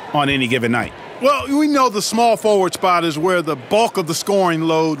performances on any given night. Well, we know the small forward spot is where the bulk of the scoring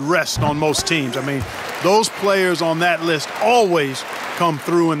load rests on most teams. I mean, those players on that list always come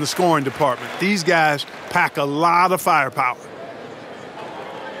through in the scoring department. These guys pack a lot of firepower.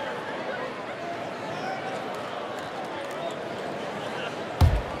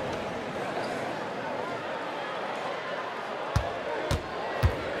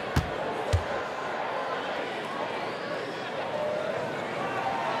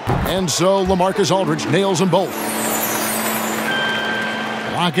 And so LaMarcus Aldridge nails them both.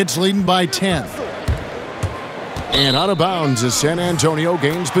 Rockets leading by 10. And out of bounds as San Antonio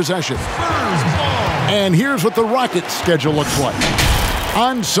gains possession. And here's what the Rockets' schedule looks like.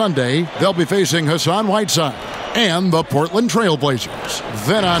 On Sunday, they'll be facing Hassan Whiteside and the Portland Trailblazers.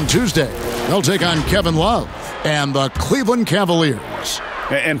 Then on Tuesday, they'll take on Kevin Love and the Cleveland Cavaliers.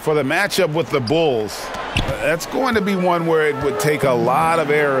 And for the matchup with the Bulls, that's going to be one where it would take a lot of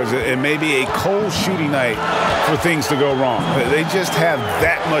errors and maybe a cold shooting night for things to go wrong. They just have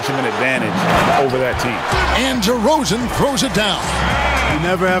that much of an advantage over that team. And Derozan throws it down. You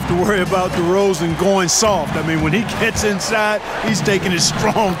never have to worry about DeRozan going soft. I mean, when he gets inside, he's taking it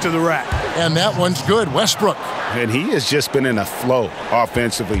strong to the rack. And that one's good. Westbrook. And he has just been in a flow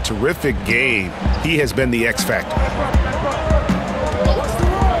offensively. Terrific game. He has been the X factor.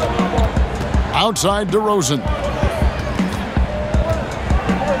 Outside DeRozan.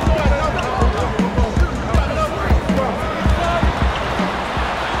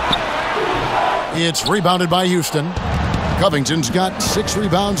 It's rebounded by Houston. Covington's got 6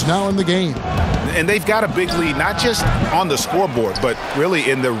 rebounds now in the game. And they've got a big lead, not just on the scoreboard, but really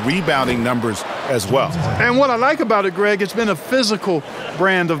in the rebounding numbers as well. And what I like about it, Greg, it's been a physical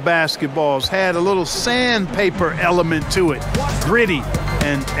brand of basketball. It's had a little sandpaper element to it, gritty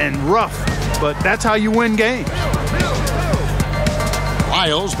and rough, but that's how you win games.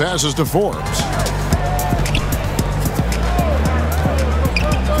 Lyles passes to Forbes.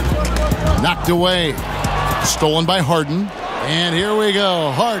 Knocked away. Stolen by Harden. And here we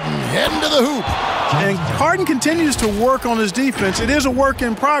go. Harden heading to the hoop. And Harden continues to work on his defense. It is a work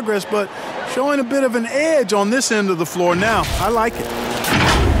in progress, but showing a bit of an edge on this end of the floor now. I like it.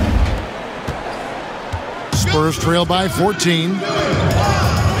 Spurs trail by 14.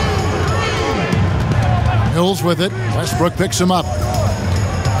 Hills with it. Westbrook picks him up.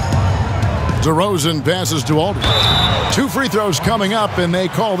 DeRozan passes to Aldridge. 2 free throws coming up, and they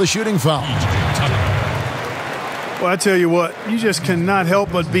call the shooting foul. Well, I tell you what, you just cannot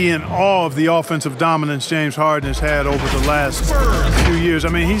help but be in awe of the offensive dominance James Harden has had over the last few years. I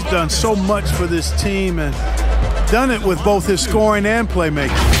mean, he's done so much for this team and done it with both his scoring and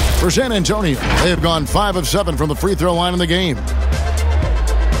playmaking. For San Antonio, they have gone 5 of 7 from the free throw line in the game.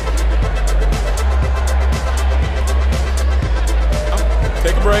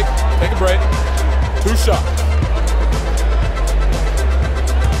 Take a break. Take a break. 2 shots.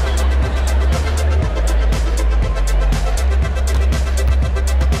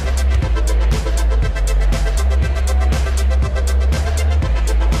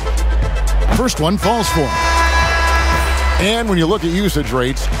 First one falls for him. And when you look at usage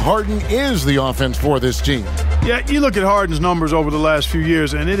rates, Harden is the offense for this team. Yeah, you look at Harden's numbers over the last few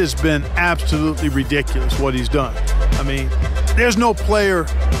years, and it has been absolutely ridiculous what he's done. I mean, there's no player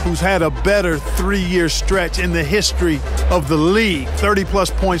who's had a better 3-year stretch in the history of the league.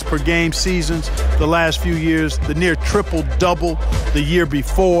 30-plus points per game seasons the last few years, the near triple-double the year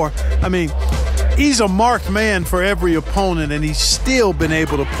before. I mean, he's a marked man for every opponent, and he's still been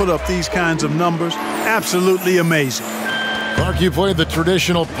able to put up these kinds of numbers. Absolutely amazing. Clark, you played the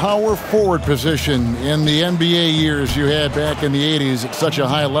traditional power forward position in the NBA years you had back in the 80s at such a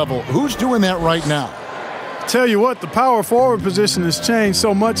high level. Who's doing that right now? Tell you what, the power forward position has changed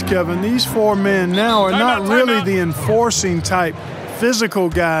so much, Kevin. These 4 men now are not really the enforcing type physical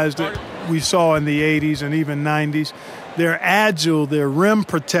guys that we saw in the 80s and even 90s. They're agile, they're rim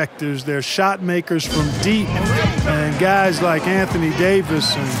protectors, they're shot makers from deep, and guys like Anthony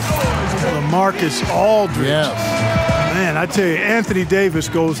Davis and LaMarcus Aldridge. Yes. Man, I tell you, Anthony Davis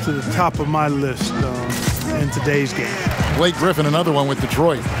goes to the top of my list in today's game. Blake Griffin, another one with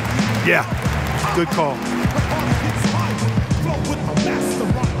Detroit. Yeah, good call.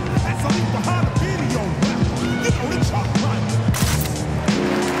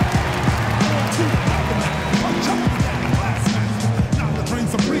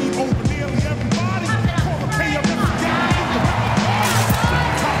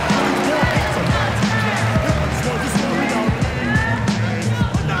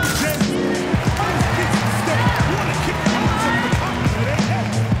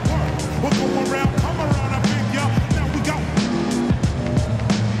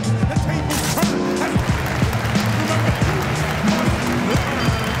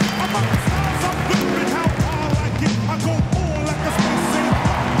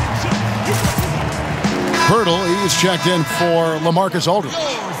 He's checked in for LaMarcus Aldridge.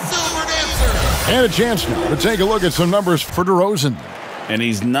 And a chance now to take a look at some numbers for DeRozan. And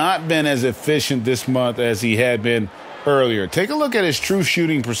he's not been as efficient this month as he had been earlier. Take a look at his true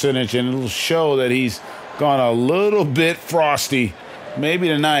shooting percentage, and it'll show that he's gone a little bit frosty Maybe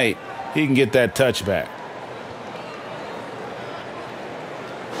tonight he can get that touchback.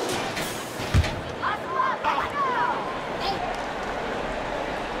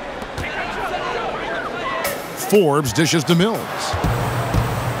 Forbes dishes to Mills.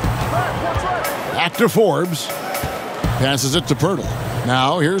 Back to Forbes. Passes it to Pirtle.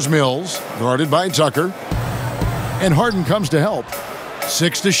 Now here's Mills, guarded by Tucker. And Harden comes to help.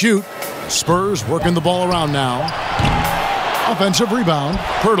 6 to shoot. Spurs working the ball around now. Offensive rebound.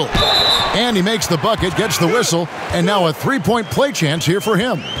 Pirtle. And he makes the bucket, gets the whistle, and now a three-point play chance here for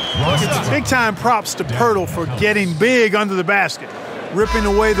him. It's big-time props to Pirtle for getting big under the basket, ripping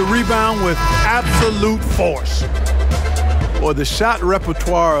away the rebound with absolute force. Or the shot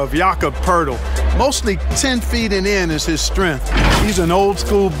repertoire of Jakob Pirtle, mostly 10 feet and in, is his strength. He's an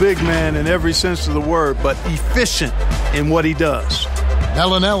old-school big man in every sense of the word, but efficient in what he does.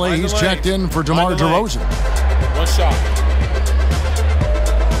 Bellinelli, he's checked in for DeMar Derozan. One shot.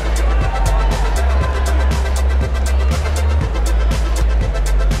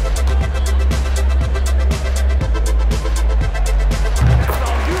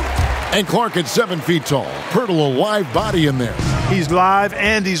 And Clark at 7 feet tall. Pirtle, a live body in there. He's live,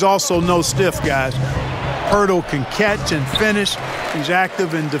 and he's also no stiff, guys. Pirtle can catch and finish. He's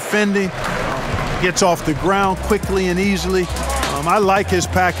active in defending. Gets off the ground quickly and easily. I like his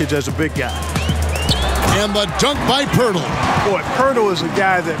package as a big guy. And the dunk by Pirtle. Boy, Pirtle is a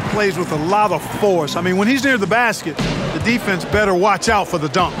guy that plays with a lot of force. I mean, when he's near the basket, the defense better watch out for the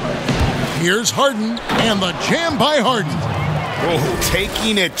dunk. Here's Harden, and the jam by Harden. Oh,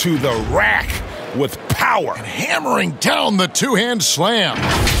 taking it to the rack with power. And hammering down the two-hand slam.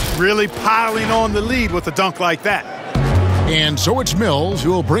 Really piling on the lead with a dunk like that. And so it's Mills who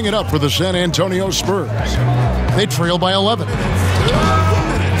will bring it up for the San Antonio Spurs. They trail by 11.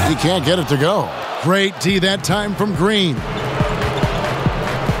 He can't get it to go. Great D that time from Green.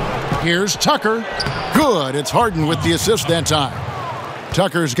 Here's Tucker. Good. It's Harden with the assist that time.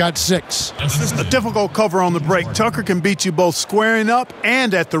 Tucker's got 6. A difficult cover on the break. Tucker can beat you both squaring up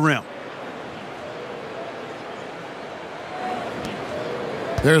and at the rim.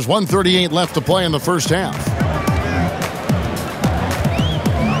 There's 1:38 left to play in the first half.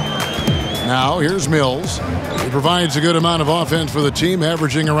 Now here's Mills. He provides a good amount of offense for the team,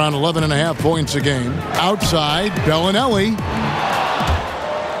 averaging around 11.5 points a game. Outside, Bellinelli.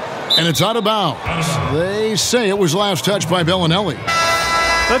 And it's out of bounds. They say it was last touched by Bellinelli.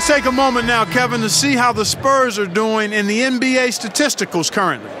 Let's take a moment now, Kevin, to see how the Spurs are doing in the NBA statisticals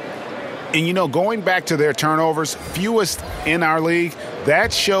currently. And, you know, going back to their turnovers, fewest in our league,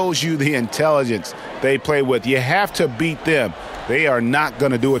 that shows you the intelligence they play with. You have to beat them. They are not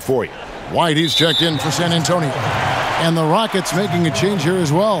going to do it for you. White, he's checked in for San Antonio. And the Rockets making a change here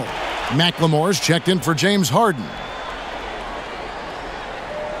as well. McLemore's checked in for James Harden.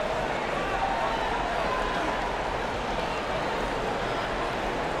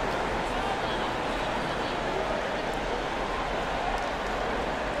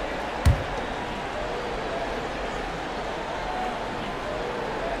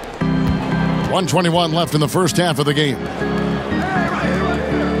 .121 left in the first half of the game.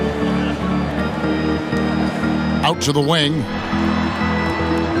 Out to the wing.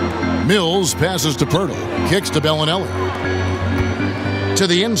 Mills passes to Pirtle. Kicks to Bellinelli. To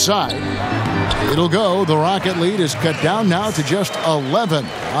the inside. It'll go. The Rocket lead is cut down now to just 11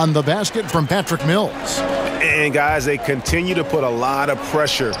 on the basket from Patrick Mills. And, guys, they continue to put a lot of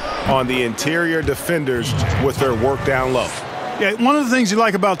pressure on the interior defenders with their work down low. Yeah, one of the things you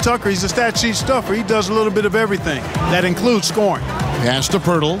like about Tucker, he's a stat sheet stuffer. He does a little bit of everything. That includes scoring. Pass to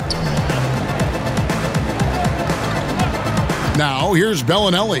Pirtle. Now here's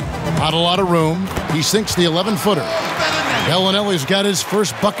Bellinelli. Not a lot of room. He sinks the 11-footer. Bellinelli's got his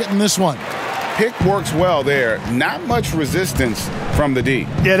first bucket in this one. Pick works well there. Not much resistance from the D.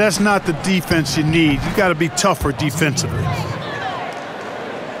 Yeah, that's not the defense you need. You got to be tougher defensively.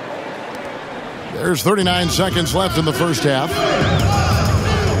 There's 39 seconds left in the first half.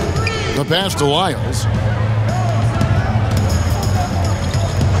 The pass to Lyles.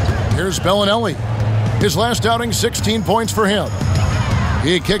 Here's Bellinelli. His last outing, 16 points for him.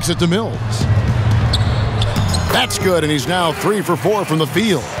 He kicks it to Mills. That's good, and he's now 3 for 4 from the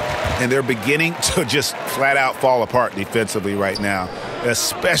field. And they're beginning to just flat out fall apart defensively right now,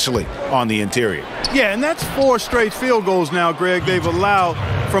 especially on the interior. Yeah, and that's 4 straight field goals now, Greg, they've allowed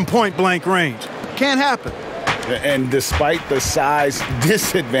from point-blank range. Can't happen. And despite the size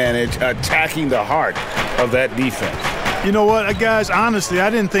disadvantage, attacking the heart of that defense. You know what, guys, honestly,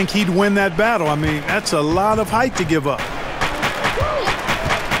 I didn't think he'd win that battle. I mean, that's a lot of height to give up.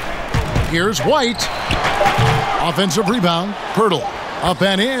 Here's White. Offensive rebound, Pirtle. Up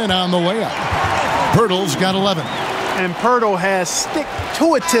and in on the way up. Pirtle's got 11. And Pirtle has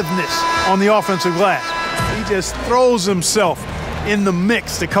stick-to-itiveness on the offensive glass. He just throws himself in the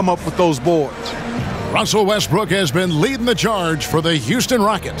mix to come up with those boards. Russell Westbrook has been leading the charge for the Houston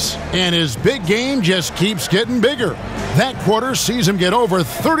Rockets, and his big game just keeps getting bigger. That quarter sees him get over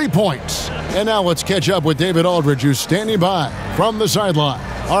 30 points. And now let's catch up with David Aldridge, who's standing by from the sideline.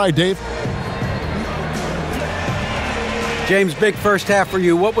 All right, Dave. James, big first half for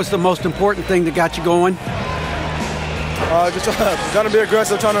you. What was the most important thing that got you going? Just trying to be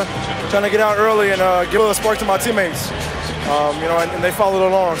aggressive, trying to get out early and give a little spark to my teammates. And they followed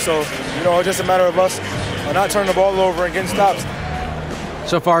along. So, it's just a matter of us not turning the ball over and getting stops.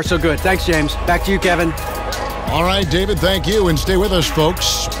 So far, so good. Thanks, James. Back to you, Kevin. All right, David, thank you. And stay with us,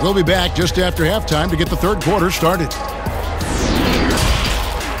 folks. We'll be back just after halftime to get the third quarter started.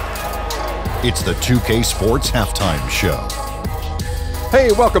 It's the 2K Sports Halftime Show.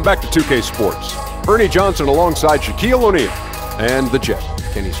 Hey, welcome back to 2K Sports. Ernie Johnson alongside Shaquille O'Neal and the Jet,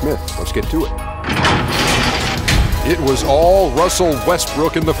 Kenny Smith. Let's get to it. It was all Russell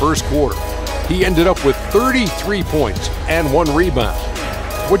Westbrook in the first quarter. He ended up with 33 points and 1 rebound.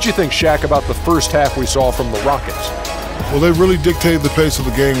 What'd you think, Shaq, about the first half we saw from the Rockets? Well, they really dictated the pace of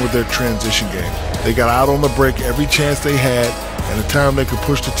the game with their transition game. They got out on the break every chance they had, and the time they could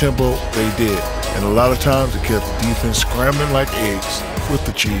push the tempo, they did. And a lot of times it kept the defense scrambling like eggs with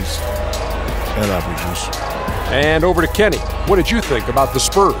the cheese and apple juice. And over to Kenny. What did you think about the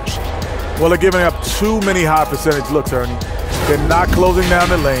Spurs? Well, they're giving up too many high percentage looks, Ernie. They're not closing down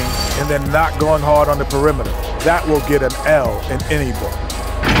the lane, and they're not going hard on the perimeter. That will get an L in any book.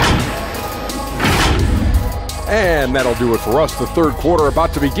 And that'll do it for us. The third quarter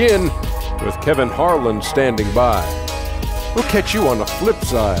about to begin with Kevin Harlan standing by. We'll catch you on the flip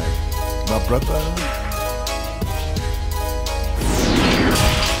side. My brother.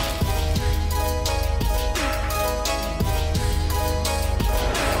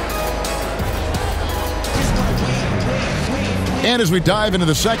 And as we dive into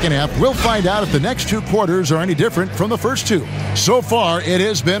the second half, we'll find out if the next 2 quarters are any different from the first 2. So far, it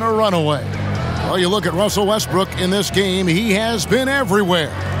has been a runaway. Well, you look at Russell Westbrook in this game, he has been everywhere.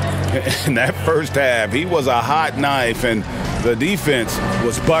 In that first half, he was a hot knife, and the defense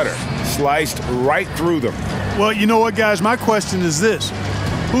was butter, sliced right through them. Well, you know what, guys? My question is this.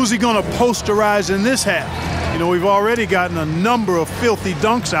 Who's he going to posterize in this half? We've already gotten a number of filthy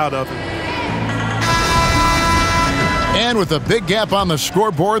dunks out of him. And with a big gap on the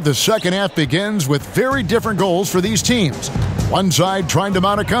scoreboard, the second half begins with very different goals for these teams. One side trying to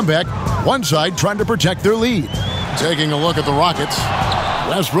mount a comeback, one side trying to protect their lead. Taking a look at the Rockets.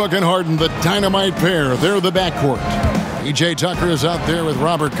 Westbrook and Harden, the dynamite pair. They're the backcourt. PJ Tucker is out there with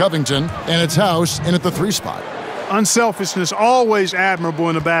Robert Covington, and it's House in at the 3 spot. Unselfishness always admirable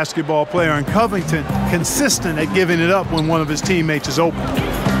in a basketball player, and Covington consistent at giving it up when one of his teammates is open.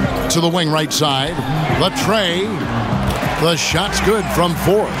 To the wing right side, Latrey. The shot's good from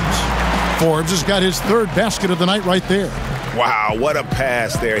Forbes. Forbes has got his 3rd basket of the night right there. Wow, what a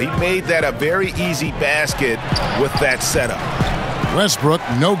pass there. He made that a very easy basket with that setup. Westbrook,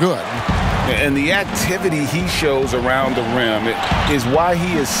 no good. And the activity he shows around the rim is why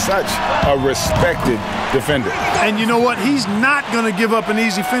he is such a respected defender. And you know what? He's not going to give up an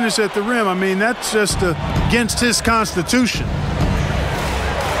easy finish at the rim. I mean, that's just against his constitution.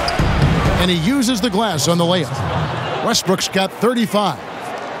 And he uses the glass on the layup. Westbrook's got 35.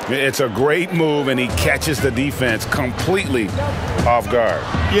 It's a great move, and he catches the defense completely off guard.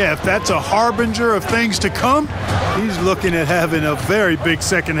 Yeah, if that's a harbinger of things to come, he's looking at having a very big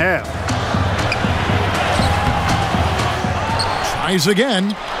second half. Tries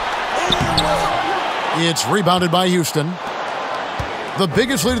again. It's rebounded by Houston. The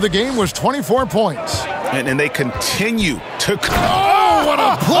biggest lead of the game was 24 points. And they continue to... Oh, what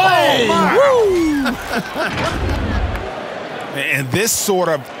a play! Oh, and this sort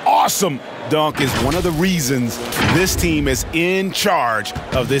of awesome dunk is one of the reasons this team is in charge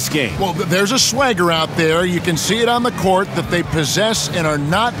of this game. Well, there's a swagger out there. You can see it on the court that they possess and are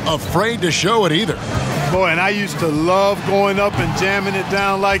not afraid to show it either. Boy, and I used to love going up and jamming it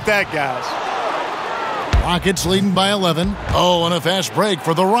down like that, guys. Rockets leading by 11. Oh, and a fast break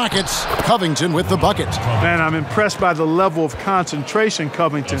for the Rockets. Covington with the bucket. Man, I'm impressed by the level of concentration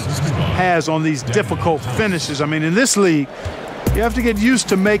Covington has on these difficult finishes. I mean, in this league, you have to get used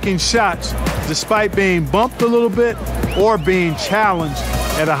to making shots despite being bumped a little bit or being challenged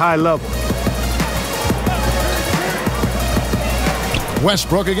at a high level.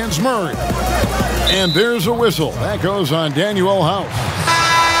 Westbrook against Murray. And there's a whistle. That goes on Daniel House.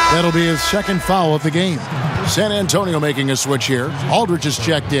 That'll be his second foul of the game. San Antonio making a switch here. Aldridge is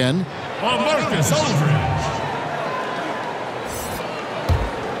checked in. Marcus Aldridge.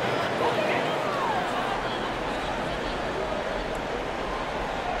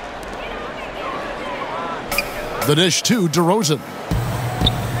 The dish to DeRozan.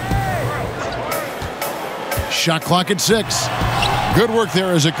 Shot clock at 6. Good work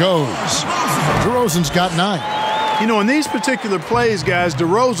there as it goes. DeRozan's got 9. You know, in these particular plays, guys,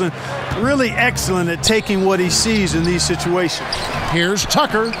 DeRozan really excellent at taking what he sees in these situations. Here's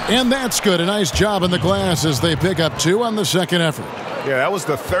Tucker, and that's good. A nice job in the glass as they pick up 2 on the second effort. Yeah, that was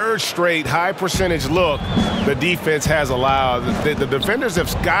the third straight high-percentage look the defense has allowed. The defenders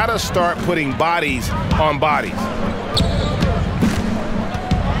have got to start putting bodies on bodies.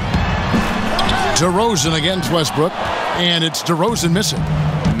 DeRozan against Westbrook, and it's DeRozan missing.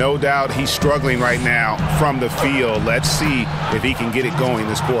 No doubt he's struggling right now from the field. Let's see if he can get it going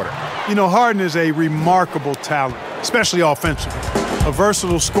this quarter. You know, Harden is a remarkable talent, especially offensively. A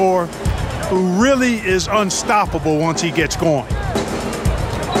versatile scorer who really is unstoppable once he gets going.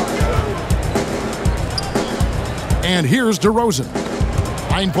 And here's DeRozan.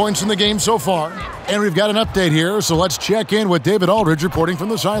 9 points in the game so far. And we've got an update here, so let's check in with David Aldridge reporting from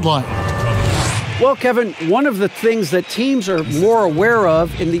the sideline. Well, Kevin, one of the things that teams are more aware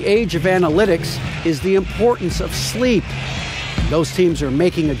of in the age of analytics is the importance of sleep. Those teams are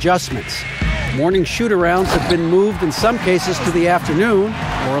making adjustments. Morning shoot-arounds have been moved in some cases to the afternoon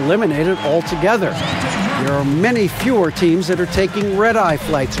or eliminated altogether. There are many fewer teams that are taking red-eye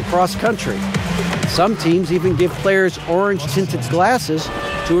flights across country. Some teams even give players orange-tinted glasses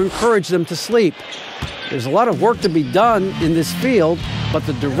to encourage them to sleep. There's a lot of work to be done in this field, but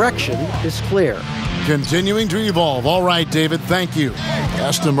the direction is clear. Continuing to evolve. All right, David, thank you.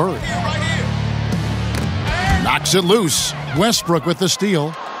 Pass to Murray. Knocks it loose. Westbrook with the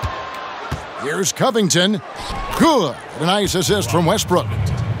steal. Here's Covington. Good. A nice assist from Westbrook.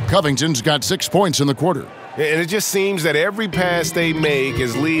 Covington's got 6 points in the quarter. And it just seems that every pass they make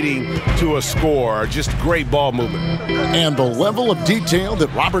is leading to a score. Just great ball movement. And the level of detail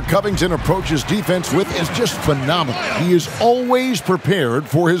that Robert Covington approaches defense with is just phenomenal. He is always prepared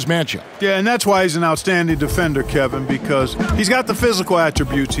for his matchup. Yeah, and that's why he's an outstanding defender, Kevin, because he's got the physical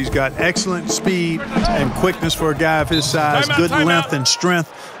attributes. He's got excellent speed and quickness for a guy of his size, good length and strength,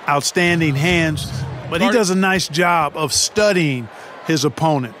 outstanding hands. But he does a nice job of studying his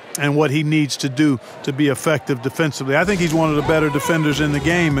opponent and what he needs to do to be effective defensively. I think he's one of the better defenders in the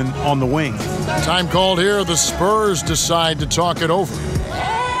game and on the wing. Time called here. The Spurs decide to talk it over.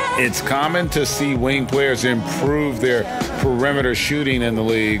 It's common to see wing players improve their perimeter shooting in the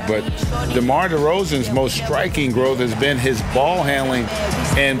league, but DeMar DeRozan's most striking growth has been his ball handling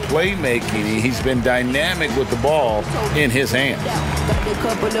and playmaking. He's been dynamic with the ball in his hands.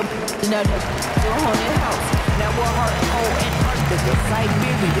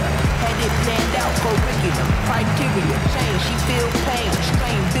 Siberia had it planned out, curriculum, criteria, change. She feel pain,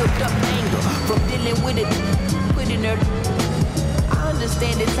 strain, built up anger from dealing with it, putting her. I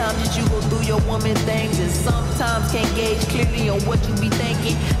understand the times that you go through your woman things and sometimes can't gauge clearly on what you be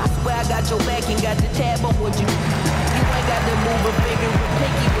thinking. I swear I got your back and got the tab on what you. You ain't got to move a finger with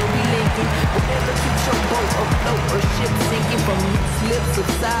pinky when we linking. Whatever keeps your boat afloat or ship sinking from slips of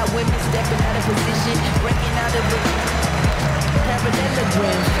side women stepping out of position, breaking out of it.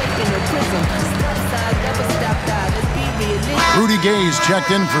 Rudy Gay's checked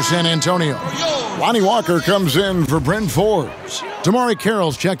in for San Antonio. Lonnie Walker comes in for Bryn Forbes. Damari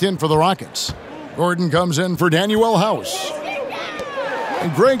Carroll's checked in for the Rockets. Gordon comes in for Danuel House.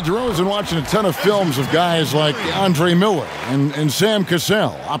 And Greg DeRozan watching a ton of films of guys like Andre Miller and Sam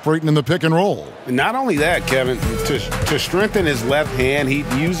Cassell operating in the pick and roll. Not only that, Kevin, to strengthen his left hand, he'd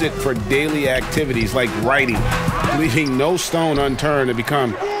use it for daily activities like writing, leaving no stone unturned to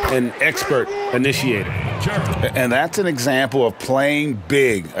become an expert initiator. And that's an example of playing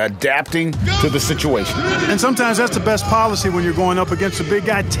big, adapting to the situation. And sometimes that's the best policy when you're going up against a big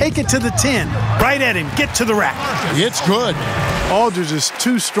guy. Take it to the 10, right at him, get to the rack. It's good. Aldridge is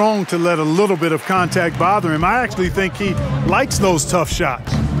too strong to let a little bit of contact bother him. I actually think he likes those tough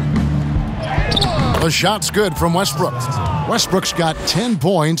shots. The shot's good from Westbrook. Westbrook's got 10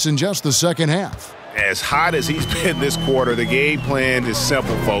 points in just the second half. As hot as he's been this quarter, the game plan is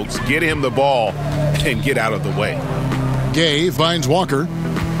simple, folks. Get him the ball and get out of the way. Gay finds Walker.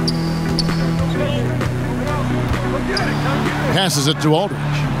 Passes it to Aldridge.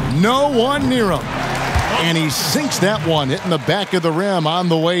 No one near him. And he sinks that one, hitting the back of the rim on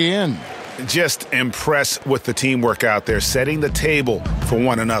the way in. Just impressed with the teamwork out there, setting the table for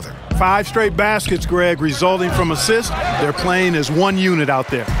one another. 5 straight baskets, Greg, resulting from assists. They're playing as one unit out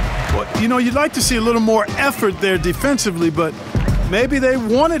there. Well, you know, you'd like to see a little more effort there defensively, but maybe they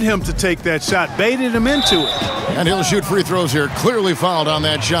wanted him to take that shot, baited him into it. And he'll shoot free throws here. Clearly fouled on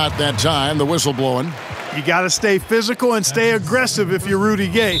that shot that time. The whistle blowing. You got to stay physical and stay aggressive if you're Rudy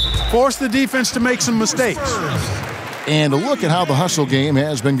Gay. Force the defense to make some mistakes. And look at how the hustle game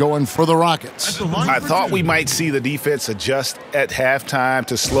has been going for the Rockets. I thought we might see the defense adjust at halftime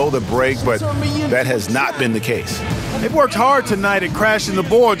to slow the break, but that has not been the case. They've worked hard tonight at crashing the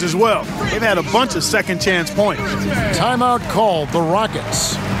boards as well. They've had a bunch of second-chance points. Timeout called, the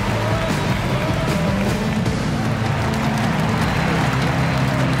Rockets.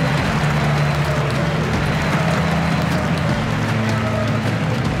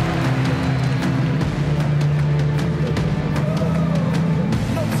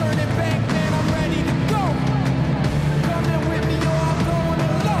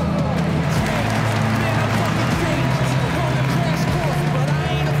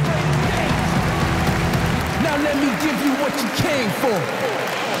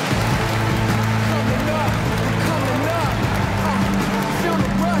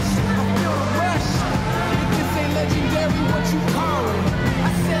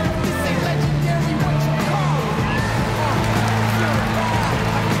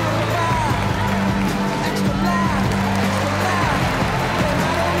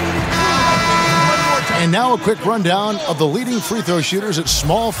 And now a quick rundown of the leading free throw shooters at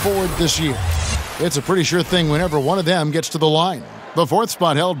small forward this year. It's a pretty sure thing whenever one of them gets to the line. The fourth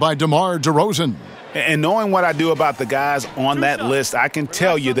spot held by DeMar DeRozan. And knowing what I do about the guys on that list, I can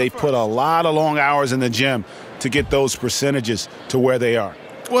tell you they've put a lot of long hours in the gym to get those percentages to where they are.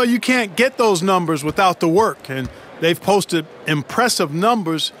 Well, you can't get those numbers without the work, and they've posted impressive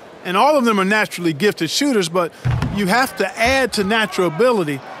numbers, and all of them are naturally gifted shooters, but you have to add to natural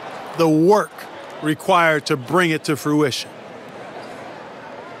ability the work required to bring it to fruition.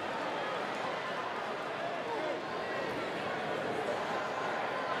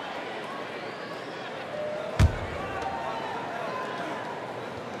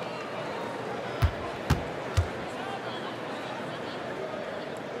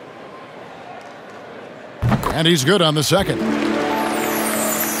 And he's good on the second.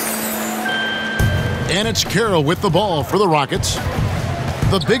 And it's Carroll with the ball for the Rockets.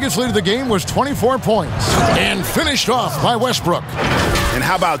 The biggest lead of the game was 24 points and finished off by Westbrook. And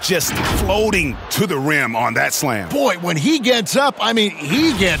how about just floating to the rim on that slam? Boy, when he gets up, I mean,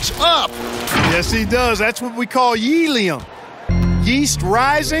 he gets up. Yes, he does. That's what we call helium. Yeast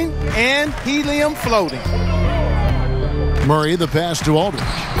rising and helium floating. Murray, the pass to Aldridge.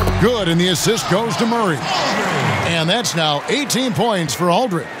 Good, and the assist goes to Murray. And that's now 18 points for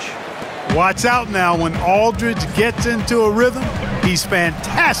Aldridge. Watch out now when Aldridge gets into a rhythm. He's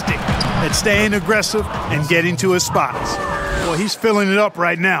fantastic at staying aggressive and getting to his spots. Well, he's filling it up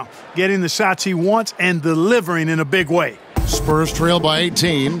right now, getting the shots he wants and delivering in a big way. Spurs trail by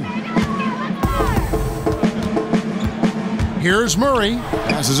 18. Here's Murray.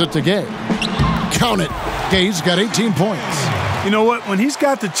 Passes it to Gay. Count it. Gay's got 18 points. You know what? When he's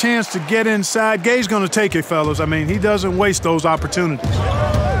got the chance to get inside, Gay's going to take it, fellas. I mean, he doesn't waste those opportunities.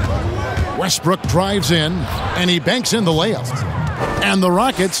 Westbrook drives in, and he banks in the layup. And the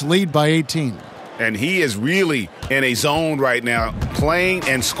Rockets lead by 18. And he is really in a zone right now, playing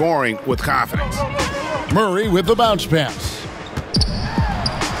and scoring with confidence. Murray with the bounce pass.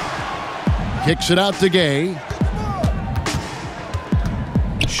 Kicks it out to Gay.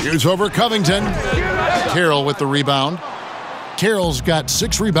 Shoots over Covington. Carroll with the rebound. Carroll's got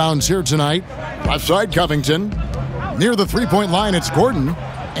 6 rebounds here tonight. Left side, Covington. Near the three-point line, it's Gordon.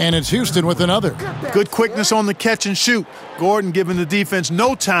 And it's Houston with another. Good quickness on the catch and shoot. Gordon giving the defense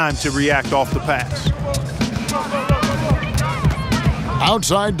no time to react off the pass.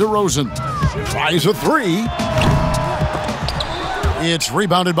 Outside DeRozan. Tries a 3. It's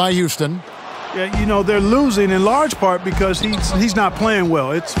rebounded by Houston. Yeah, you know, they're losing in large part because he's not playing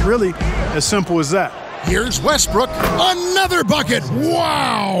well. It's really as simple as that. Here's Westbrook. Another bucket.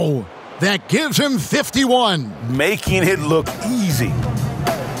 Wow. That gives him 51. Making it look easy.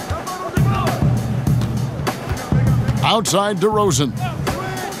 Outside DeRozan.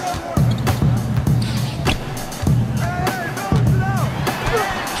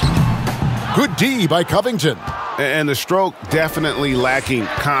 Good D by Covington. And the stroke definitely lacking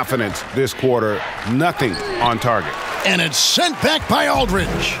confidence this quarter. Nothing on target. And it's sent back by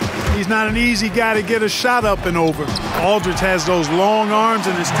Aldridge. He's not an easy guy to get a shot up and over. Aldridge has those long arms,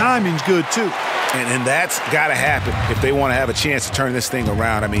 and his timing's good, too. And that's got to happen if they want to have a chance to turn this thing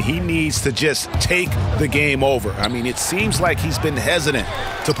around. I mean, he needs to just take the game over. I mean, it seems like he's been hesitant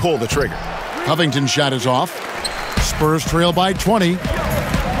to pull the trigger. Covington's shot is off. Spurs trail by 20.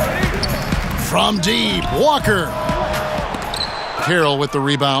 From deep, Walker. Carroll with the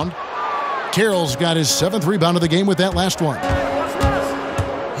rebound. Carroll's got his 7th rebound of the game with that last one.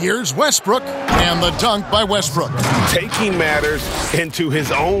 Here's Westbrook, and the dunk by Westbrook. Taking matters into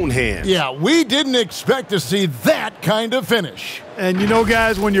his own hands. Yeah, we didn't expect to see that kind of finish. And you know,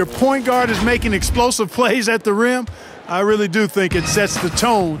 guys, when your point guard is making explosive plays at the rim, I really do think it sets the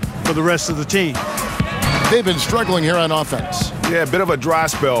tone for the rest of the team. They've been struggling here on offense. Yeah, a bit of a dry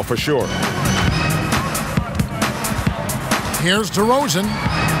spell for sure. Here's DeRozan,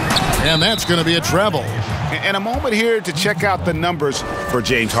 and that's going to be a travel. And a moment here to check out the numbers for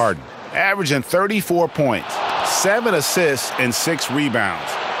James Harden. Averaging 34 points, 7 assists, and 6 rebounds.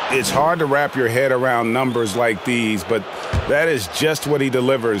 It's hard to wrap your head around numbers like these, but that is just what he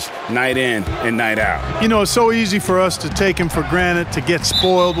delivers night in and night out. You know, it's so easy for us to take him for granted, to get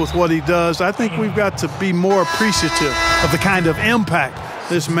spoiled with what he does. I think we've got to be more appreciative of the kind of impact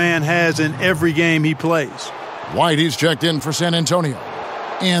this man has in every game he plays. White, he's checked in for San Antonio.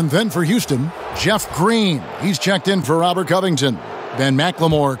 And then for Houston, Jeff Green. He's checked in for Robert Covington. Ben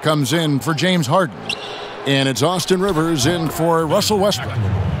McLemore comes in for James Harden. And it's Austin Rivers in for Russell Westbrook.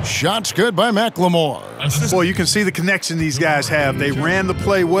 Shots good by McLemore. Boy, you can see the connection these guys have. They ran the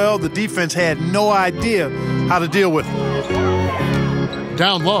play well. The defense had no idea how to deal with it.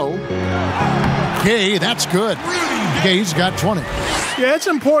 Down low. Gay, that's good. Gay's got 20. Yeah, it's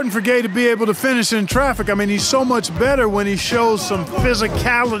important for Gay to be able to finish in traffic. I mean, he's so much better when he shows some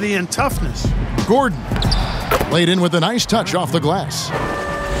physicality and toughness. Gordon laid in with a nice touch off the glass.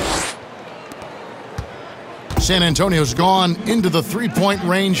 San Antonio's gone into the three-point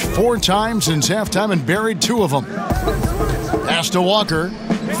range 4 times since halftime and buried 2 of them. Pass to Walker.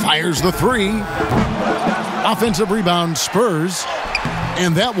 Fires the 3. Offensive rebound, Spurs.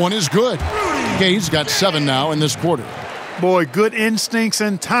 And that one is good. Gay's got 7 now in this quarter. Boy, good instincts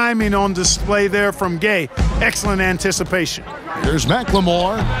and timing on display there from Gay. Excellent anticipation. Here's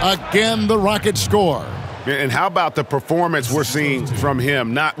McLemore. Again, the Rockets score. And how about the performance we're seeing from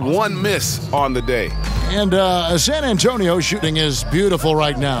him? Not one miss on the day. And San Antonio shooting is beautiful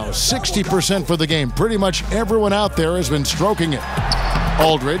right now. 60% for the game. Pretty much everyone out there has been stroking it.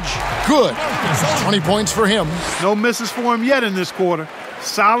 Aldridge, good. 20 points for him. No misses for him yet in this quarter.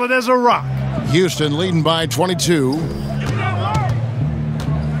 Solid as a rock. Houston leading by 22.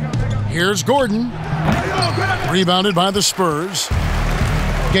 Here's Gordon. Rebounded by the Spurs.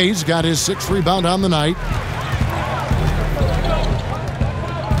 Gay's got his 6th rebound on the night.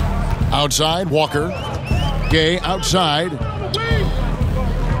 Outside, Walker. Gay outside.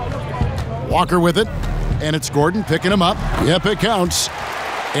 Walker with it. And it's Gordon picking him up. Yep, it counts.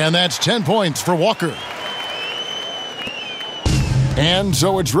 And that's 10 points for Walker. And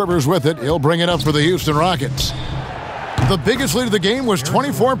so it's Rivers with it. He'll bring it up for the Houston Rockets. The biggest lead of the game was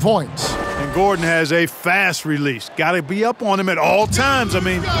 24 points. And Gordon has a fast release. Got to be up on him at all times. I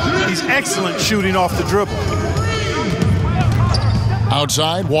mean, he's excellent shooting off the dribble.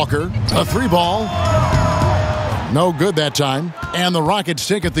 Outside, Walker. A 3-ball. No good that time. And the Rockets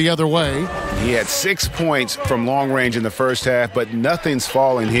take it the other way. He had 6 points from long range in the first half, but nothing's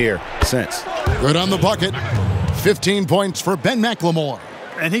fallen here since. Good on the bucket. 15 points for Ben McLemore.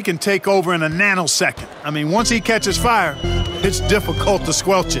 And he can take over in a nanosecond. I mean, once he catches fire, it's difficult to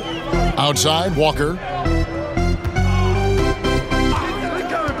squelch it. Outside, Walker.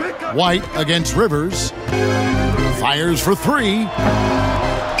 White against Rivers. Fires for 3.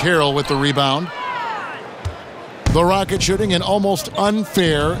 Carroll with the rebound. The Rockets shooting an almost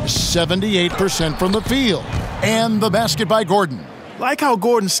unfair 78% from the field. And the basket by Gordon. Like how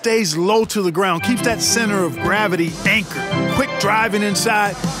Gordon stays low to the ground, keeps that center of gravity anchored. Quick driving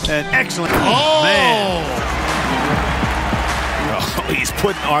inside, and excellent. Oh, man. Oh, he's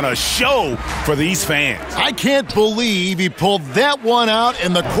putting on a show for these fans. I can't believe he pulled that one out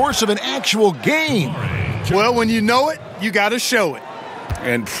in the course of an actual game. Well, when you know it, you got to show it.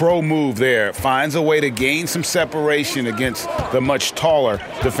 And pro move there. Finds a way to gain some separation against the much taller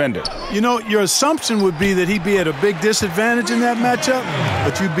defender. You know, your assumption would be that he'd be at a big disadvantage in that matchup,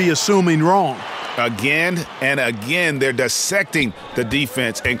 but you'd be assuming wrong. Again and again, they're dissecting the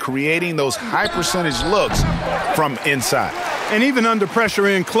defense and creating those high percentage looks from inside. And even under pressure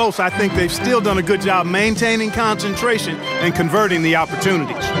in close, I think they've still done a good job maintaining concentration and converting the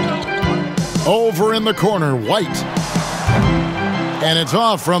opportunities. Over in the corner, White. And it's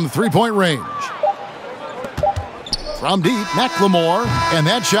off from 3-point range. From deep, McLemore. And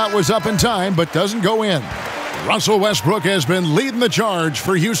that shot was up in time, but doesn't go in. Russell Westbrook has been leading the charge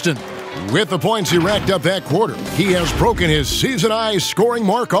for Houston. With the points he racked up that quarter, he has broken his season-high scoring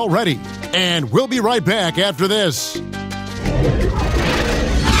mark already. And we'll be right back after this.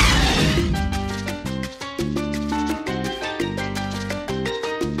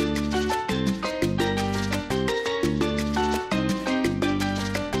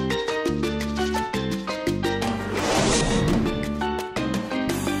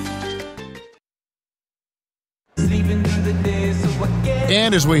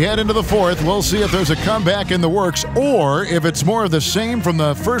 And as we head into the fourth, we'll see if there's a comeback in the works or if it's more of the same from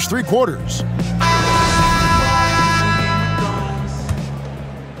the first three quarters.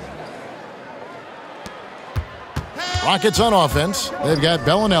 Rockets on offense. They've got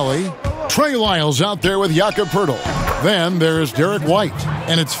Bellinelli. Trey Lyles out there with Jakob Poeltl. Then there's Derek White,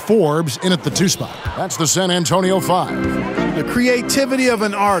 and it's Forbes in at the 2 spot. That's the San Antonio 5. The creativity of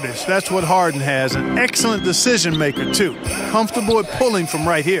an artist, that's what Harden has. An excellent decision maker, too. Comfortable at pulling from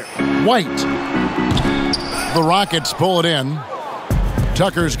right here. White. The Rockets pull it in.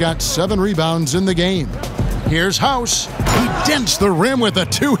 Tucker's got 7 rebounds in the game. Here's House. He dents the rim with a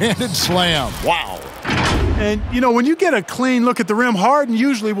two-handed slam. Wow. And, you know, when you get a clean look at the rim, Harden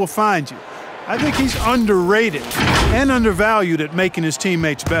usually will find you. I think he's underrated and undervalued at making his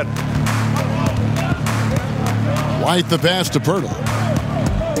teammates better. White the pass to Poeltl.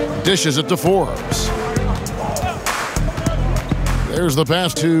 Dishes it to Forbes. There's the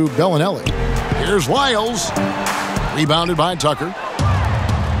pass to Bellinelli. Here's Lyles. Rebounded by Tucker.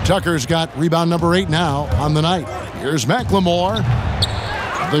 Tucker's got rebound number 8 now on the night. Here's McLemore.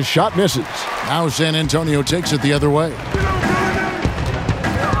 The shot misses. Now San Antonio takes it the other way.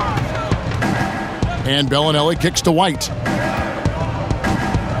 And Bellinelli kicks to White.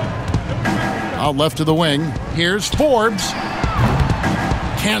 Out left to the wing. Here's Forbes.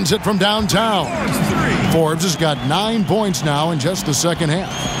 Cans it from downtown. Forbes has got 9 points now in just the second half.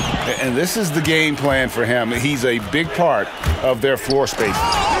 And this is the game plan for him. He's a big part of their floor space.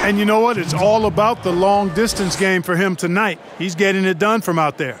 And you know what? It's all about the long-distance game for him tonight. He's getting it done from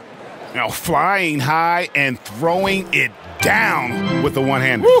out there. Now flying high and throwing it down with the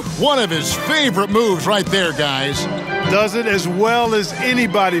one-hand. One of his favorite moves right there, guys. Does it as well as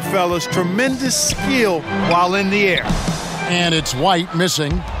anybody, fellas. Tremendous skill while in the air. And it's White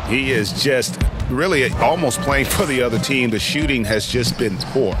missing. He is just really almost playing for the other team. The shooting has just been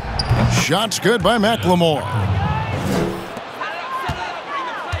poor. Shots good by McLemore.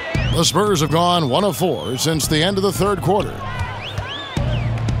 The Spurs have gone 1 of 4 since the end of the third quarter.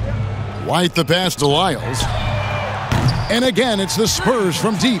 White the pass to Lyles. And again, it's the Spurs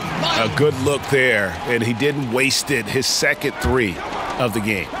from deep. A good look there, and he didn't waste it. His second 3 of the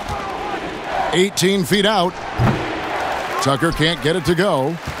game. 18 feet out. Tucker can't get it to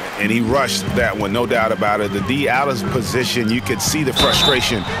go. And he rushed that one, no doubt about it. The D out of position, you could see the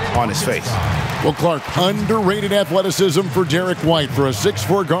frustration on his face. Well, Clark, underrated athleticism for Derek White. For a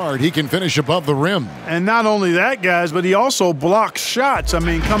 6'4" guard, he can finish above the rim. And not only that, guys, but he also blocks shots. I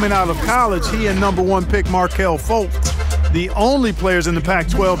mean, coming out of college, he and number 1 pick Markelle Fultz, the only players in the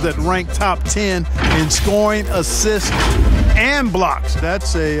Pac-12 that rank top 10 in scoring, assists, and blocks.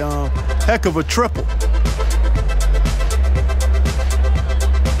 That's a heck of a triple.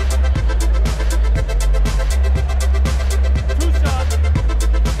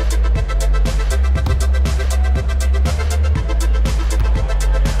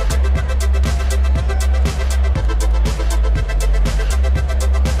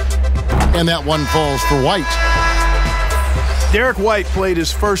 And that one falls for White. Derek White played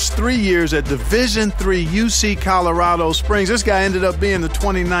his first 3 years at Division III UC Colorado Springs. This guy ended up being the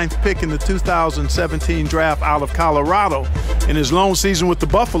 29th pick in the 2017 draft out of Colorado. In his lone season with the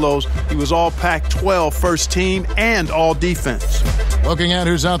Buffaloes, he was all Pac-12 first team and all defense. Looking at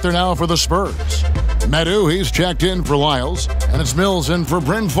who's out there now for the Spurs. Medu, he's checked in for Lyles, and it's Mills in for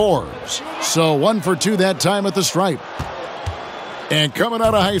Bryn Forbes. So 1 for 2 that time at the stripe. And coming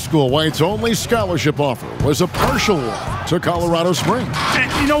out of high school, White's only scholarship offer was a partial one to Colorado Springs.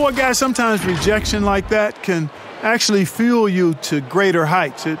 And you know what, guys? Sometimes rejection like that can actually fuel you to greater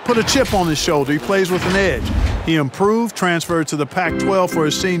heights. It put a chip on his shoulder. He plays with an edge. He improved, transferred to the Pac-12 for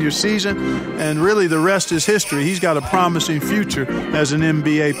his senior season, and really the rest is history. He's got a promising future as an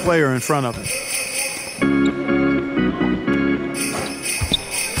NBA player in front of him.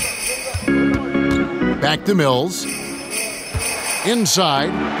 Back to Mills.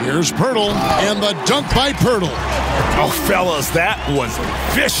 Inside, here's Poeltl, and the dunk by Poeltl. Oh, fellas, that was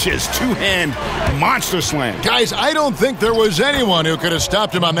vicious two-hand monster slam. Guys, I don't think there was anyone who could have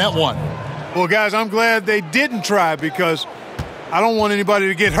stopped him on that one. Well, guys, I'm glad they didn't try because I don't want anybody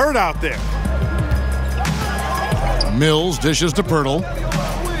to get hurt out there. Mills dishes to Poeltl.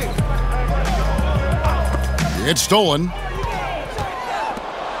 It's stolen.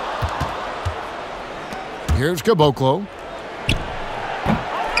 Here's Caboclo.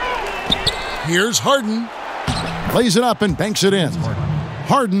 Here's Harden. Plays it up and banks it in.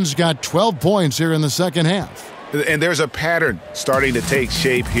 Harden's got 12 points here in the second half. And there's a pattern starting to take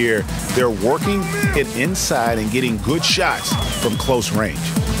shape here. They're working it inside and getting good shots from close range.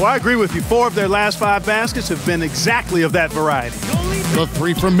 Well, I agree with you. 4 of their last 5 baskets have been exactly of that variety. The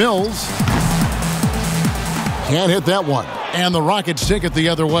 3 from Mills. Can't hit that one. And the Rockets take it the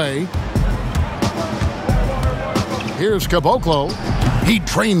other way. Here's Caboclo. He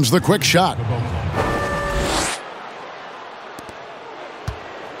drains the quick shot.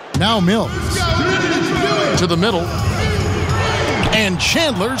 Now Mills to the middle. And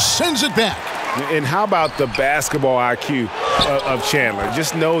Chandler sends it back. And how about the basketball IQ of Chandler?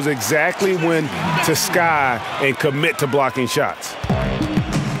 Just knows exactly when to sky and commit to blocking shots.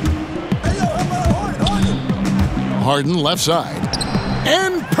 Harden left side.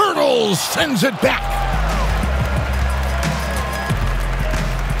 And Pirtle sends it back.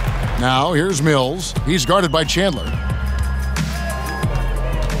 Now here's Mills. He's guarded by Chandler.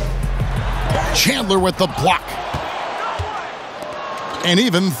 Chandler with the block. And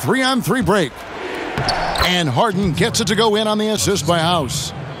even 3-on-3 break. And Harden gets it to go in on the assist by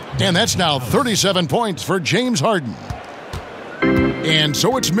House. And that's now 37 points for James Harden. And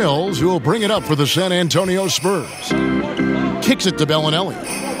so it's Mills who will bring it up for the San Antonio Spurs. Kicks it to Bellinelli.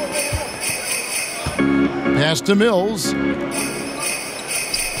 Pass to Mills.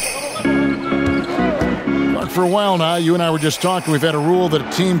 For a while now, you and I were just talking, we've had a rule that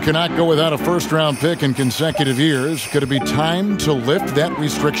a team cannot go without a first-round pick in consecutive years. Could it be time to lift that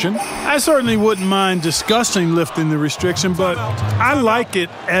restriction? I certainly wouldn't mind discussing lifting the restriction, but I like it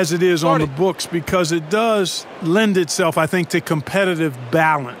as it is on the books because it does lend itself, I think, to competitive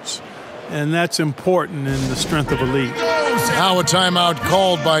balance. And that's important in the strength of a league. Now a timeout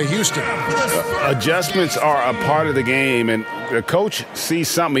called by Houston. Adjustments are a part of the game, and the coach sees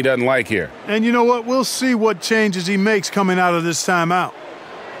something he doesn't like here. And you know what? We'll see what changes he makes coming out of this timeout.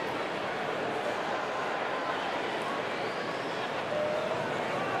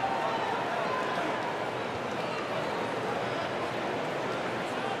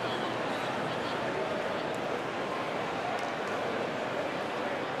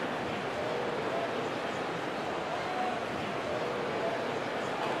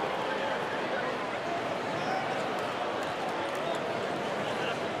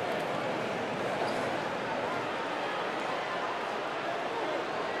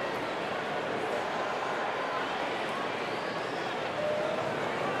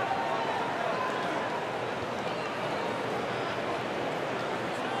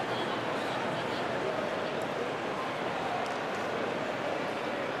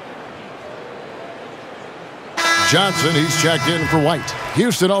 Johnson, he's checked in for White.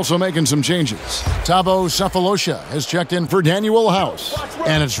 Houston also making some changes. Thabo Sefolosha has checked in for Daniel House.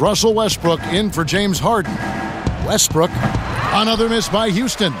 And it's Russell Westbrook in for James Harden. Westbrook, another miss by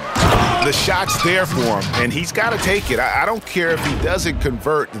Houston. The shot's there for him, and he's got to take it. I don't care if he doesn't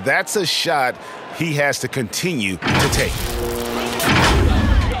convert. That's a shot he has to continue to take.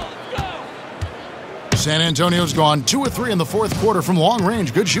 San Antonio's gone 2 of 3 in the fourth quarter from long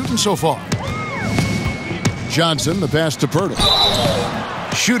range. Good shooting so far. Johnson, the pass to Pirtle.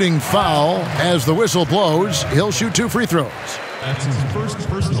 Shooting foul as the whistle blows. He'll shoot 2 free throws. That's his first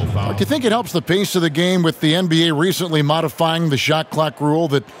personal foul. Do you think it helps the pace of the game with the NBA recently modifying the shot clock rule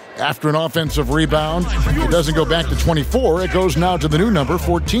that after an offensive rebound, it doesn't go back to 24, it goes now to the new number,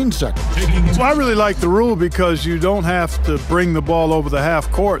 14 seconds? Well, I really like the rule because you don't have to bring the ball over the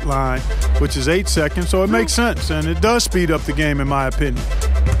half-court line, which is 8 seconds, so it makes sense, and it does speed up the game, in my opinion.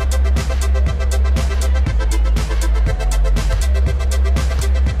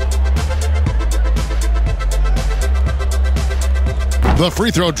 The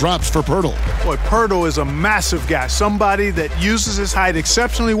free throw drops for Pirtle. Boy, Pirtle is a massive guy, somebody that uses his height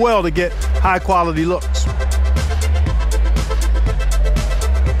exceptionally well to get high-quality looks.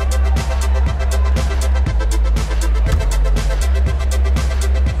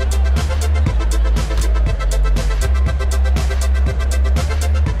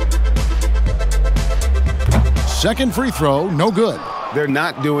 Second free throw, no good. They're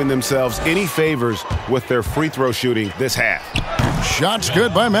not doing themselves any favors with their free throw shooting this half. Shots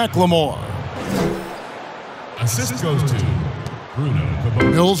good by McLemore. Assist goes to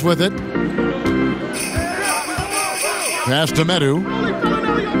Bruno. Mills with it. Pass to Medu.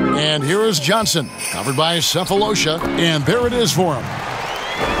 And here is Johnson, covered by Sefolosha. And there it is for him.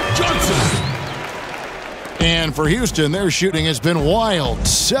 Johnson! And for Houston, their shooting has been wild.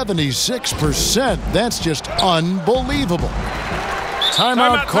 76%. That's just unbelievable.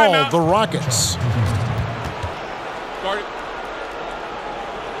 Timeout called, the Rockets.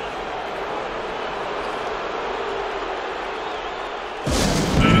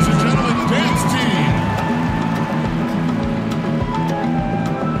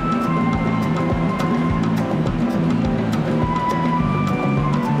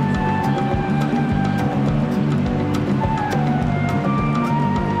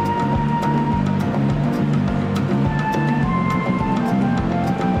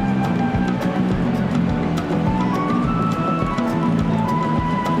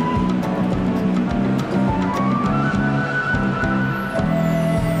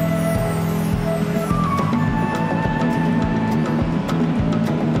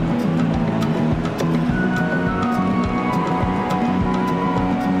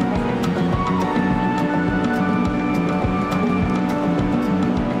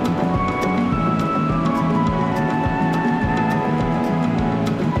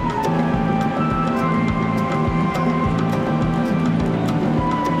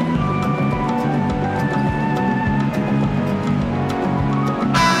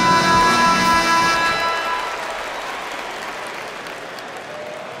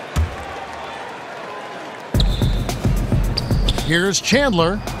 Here's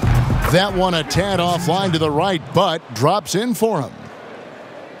Chandler. That one a tad offline to the right, but drops in for him.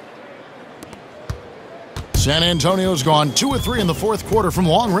 San Antonio's gone 2 of 3 in the fourth quarter from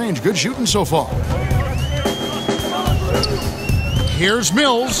long range. Good shooting so far. Here's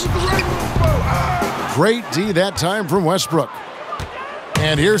Mills. Great D that time from Westbrook.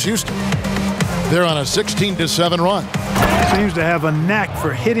 And here's Houston. They're on a 16-7 run. Seems to have a knack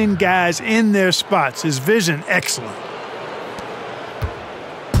for hitting guys in their spots. His vision, excellent.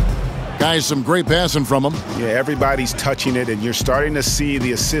 Guys, some great passing from him. Yeah, everybody's touching it, and you're starting to see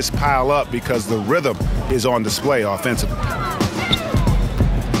the assists pile up because the rhythm is on display offensively.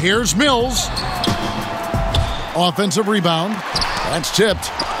 Here's Mills. Offensive rebound. That's tipped.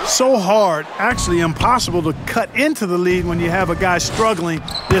 So hard, actually impossible to cut into the lead when you have a guy struggling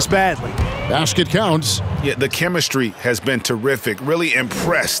this badly. Basket counts. Yeah, the chemistry has been terrific. Really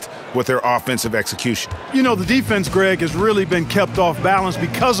impressed with their offensive execution. You know, the defense, Greg, has really been kept off balance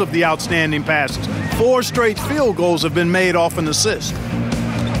because of the outstanding passes. 4 straight field goals have been made off an assist.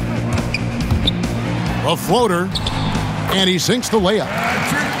 A floater, and he sinks the layup.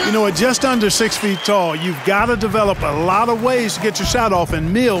 You know, at just under 6 feet tall, you've got to develop a lot of ways to get your shot off,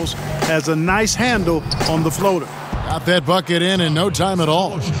 and Mills has a nice handle on the floater. Got that bucket in no time at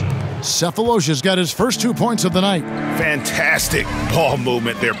all. Cephalosha's got his first 2 points of the night. Fantastic ball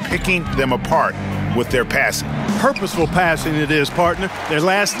movement. They're picking them apart with their passing. Purposeful passing it is, partner. Their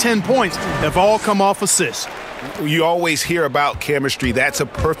last 10 points have all come off assists. You always hear about chemistry. That's a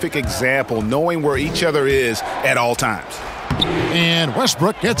perfect example, knowing where each other is at all times. And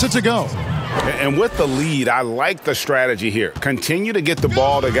Westbrook gets it to go. And with the lead, I like the strategy here. Continue to get the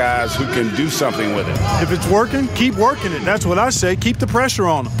ball to guys who can do something with it. If it's working, keep working it. That's what I say. Keep the pressure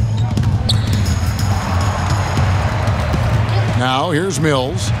on them. Now here's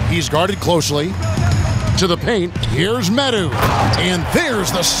Mills. He's guarded closely. To the paint. Here's Medu. And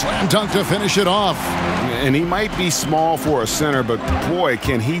there's the slam dunk to finish it off. And he might be small for a center, but boy,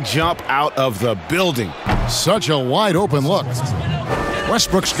 can he jump out of the building. Such a wide open look.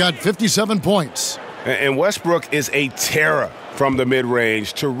 Westbrook's got 57 points. And Westbrook is a terror from the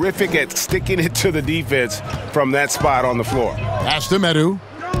mid-range. Terrific at sticking it to the defense from that spot on the floor. Pass to Medu.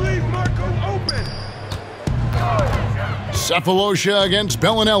 Cephalosha against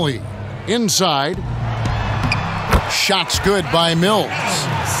Bellinelli. Inside. Shots good by Mills.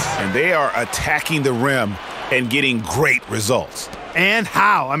 And they are attacking the rim and getting great results. And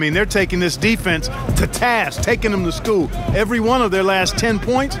how? I mean, they're taking this defense to task, taking them to school. Every one of their last 10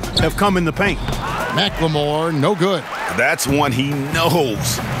 points have come in the paint. McLemore, no good. That's one he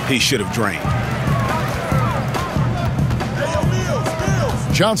knows he should have drained.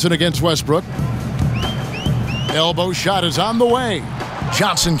 Johnson against Westbrook. Elbow shot is on the way.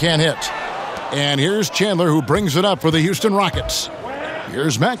 Johnson can't hit. And here's Chandler, who brings it up for the Houston Rockets.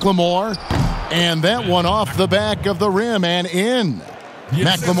 Here's McLemore. And that one off the back of the rim and in.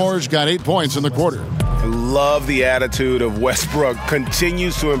 McLemore's got 8 points in the quarter. I love the attitude of Westbrook.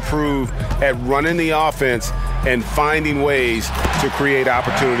 Continues to improve at running the offense and finding ways to create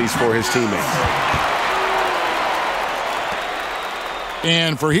opportunities for his teammates.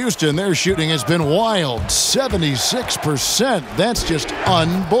 And for Houston, their shooting has been wild. 76%. That's just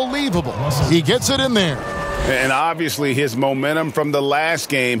unbelievable. He gets it in there. And obviously his momentum from the last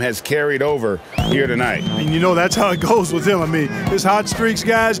game has carried over here tonight. And you know, that's how it goes with him. I mean, his hot streaks,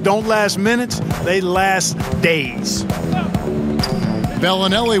 guys, don't last minutes. They last days.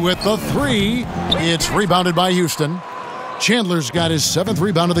 Bellinelli with the 3. It's rebounded by Houston. Chandler's got his 7th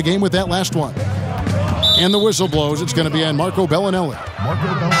rebound of the game with that last one. And the whistle blows. It's going to be on Marco Bellinelli.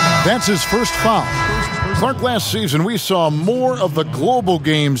 That's his first foul. Clark, last season we saw more of the global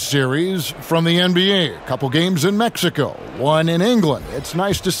games series from the NBA. A couple games in Mexico, one in England. It's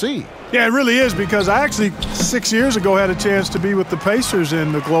nice to see. Yeah, it really is, because I actually 6 years ago had a chance to be with the Pacers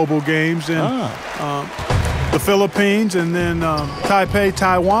in the global games in the Philippines, and then Taipei,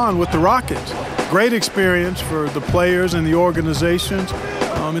 Taiwan with the Rockets. Great experience for the players and the organizations.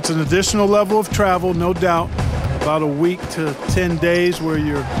 It's an additional level of travel, no doubt, about a week to 10 days where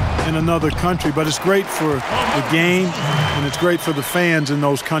you're in another country, but it's great for the game and it's great for the fans in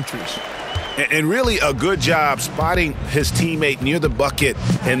those countries. And really a good job spotting his teammate near the bucket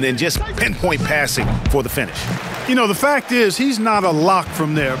and then just pinpoint passing for the finish. You know, the fact is he's not a lock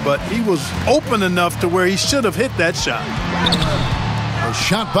from there, but he was open enough to where he should have hit that shot. A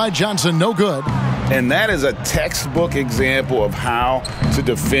shot by Johnson, no good. And that is a textbook example of how to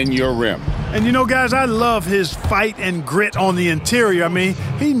defend your rim. And you know, guys, I love his fight and grit on the interior. I mean,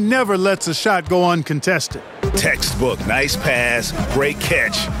 he never lets a shot go uncontested. Textbook. Nice pass, great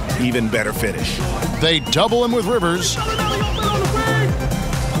catch, even better finish. They double him with Rivers.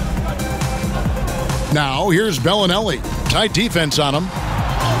 Now here's Bellinelli. Tight defense on him.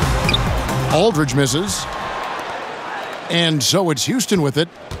 Aldridge misses. And so it's Houston with it.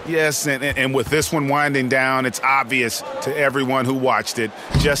 Yes, and with this one winding down, it's obvious to everyone who watched it.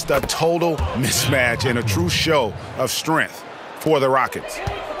 Just a total mismatch and a true show of strength for the Rockets.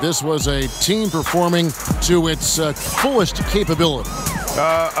 This was a team performing to its fullest capability.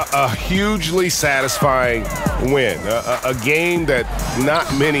 A hugely satisfying win. A game that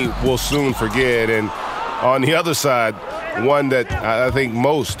not many will soon forget. And on the other side, one that I think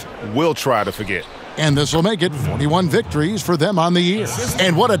most will try to forget. And this will make it 41 victories for them on the year.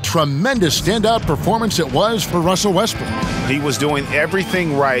 And what a tremendous standout performance it was for Russell Westbrook. He was doing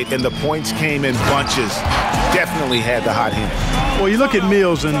everything right, and the points came in bunches. Definitely had the hot hand. Well, you look at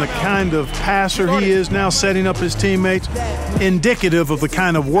Mills and the kind of passer he is now, setting up his teammates, indicative of the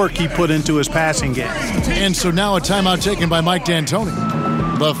kind of work he put into his passing game. And so now a timeout taken by Mike D'Antoni.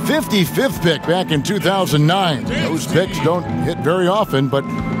 The 55th pick back in 2009. Those picks don't hit very often, but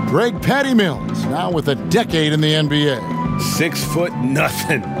Greg Patty Mills, now with a decade in the NBA.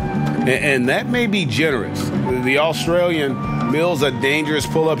 6'0", and that may be generous. The Australian Mills, a dangerous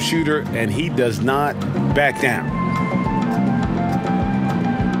pull-up shooter, and he does not back down.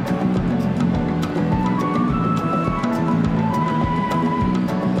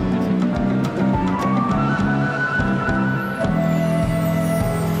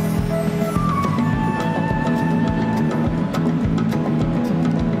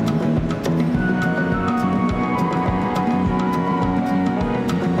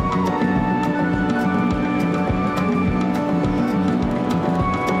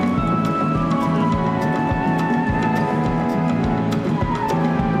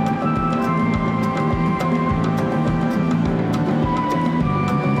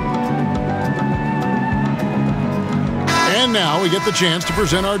 And now we get the chance to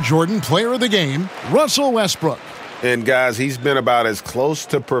present our Jordan Player of the Game, Russell Westbrook. And guys, he's been about as close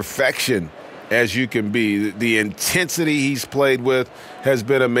to perfection as you can be. The intensity he's played with has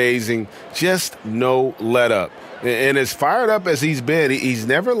been amazing. Just no let up. And as fired up as he's been, he's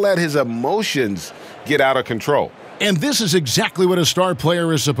never let his emotions get out of control. And this is exactly what a star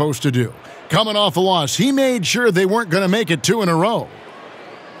player is supposed to do. Coming off a loss, he made sure they weren't going to make it 2 in a row.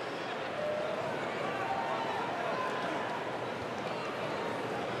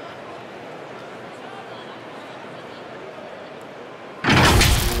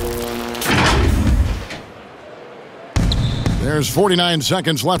 There's 49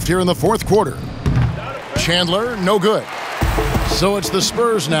 seconds left here in the fourth quarter. Chandler, no good. So it's the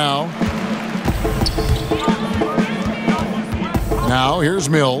Spurs now. Now here's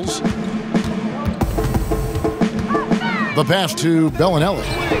Mills. The pass to Bellinelli.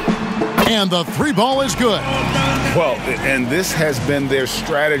 And the three ball is good. Well, and this has been their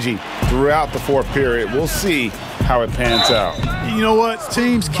strategy throughout the fourth period. We'll see how it pans out. You know what?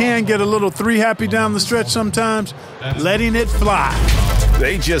 Teams can get a little three happy down the stretch sometimes, letting it fly.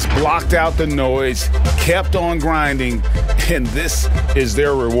 They just blocked out the noise, kept on grinding, and this is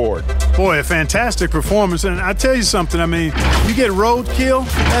their reward. Boy, a fantastic performance. And I tell you something, I mean, you get roadkill,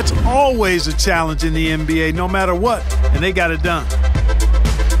 that's always a challenge in the NBA, no matter what, and they got it done.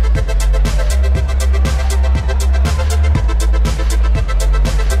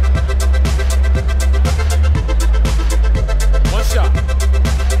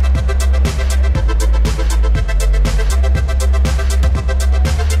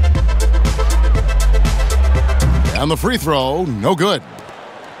 On the free throw, no good.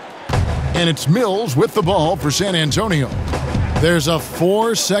 And it's Mills with the ball for San Antonio. There's a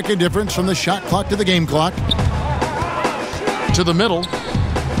 4-second difference from the shot clock to the game clock. To the middle.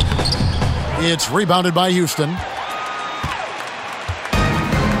 It's rebounded by Houston.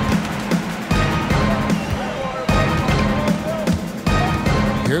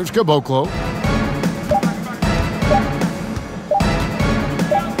 Here's Caboclo.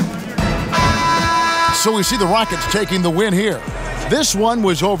 So we see the Rockets taking the win here. This one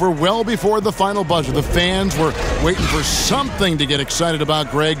was over well before the final buzzer. The fans were waiting for something to get excited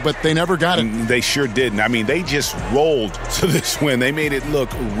about, Greg, but they never got it. They sure didn't. I mean, they just rolled to this win. They made it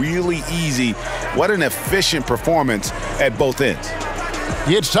look really easy. What an efficient performance at both ends.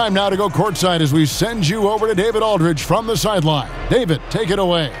 It's time now to go courtside as we send you over to David Aldridge from the sideline. David, take it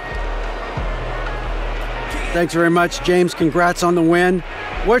away. Thanks very much, James. Congrats on the win.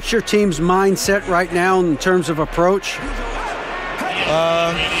 What's your team's mindset right now in terms of approach?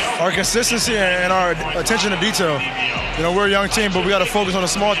 our consistency and our attention to detail. You know, we're a young team, but we got to focus on the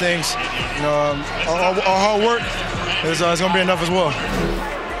small things. You know, our hard work is going to be enough as well.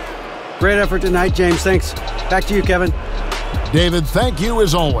 Great effort tonight, James. Thanks. Back to you, Kevin. David, thank you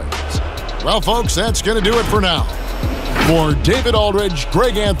as always. Well, folks, that's going to do it for now. For David Aldridge,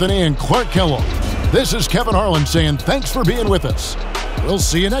 Greg Anthony, and Clark Kellogg, this is Kevin Harlan saying thanks for being with us. We'll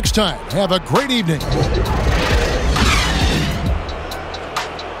see you next time. Have a great evening.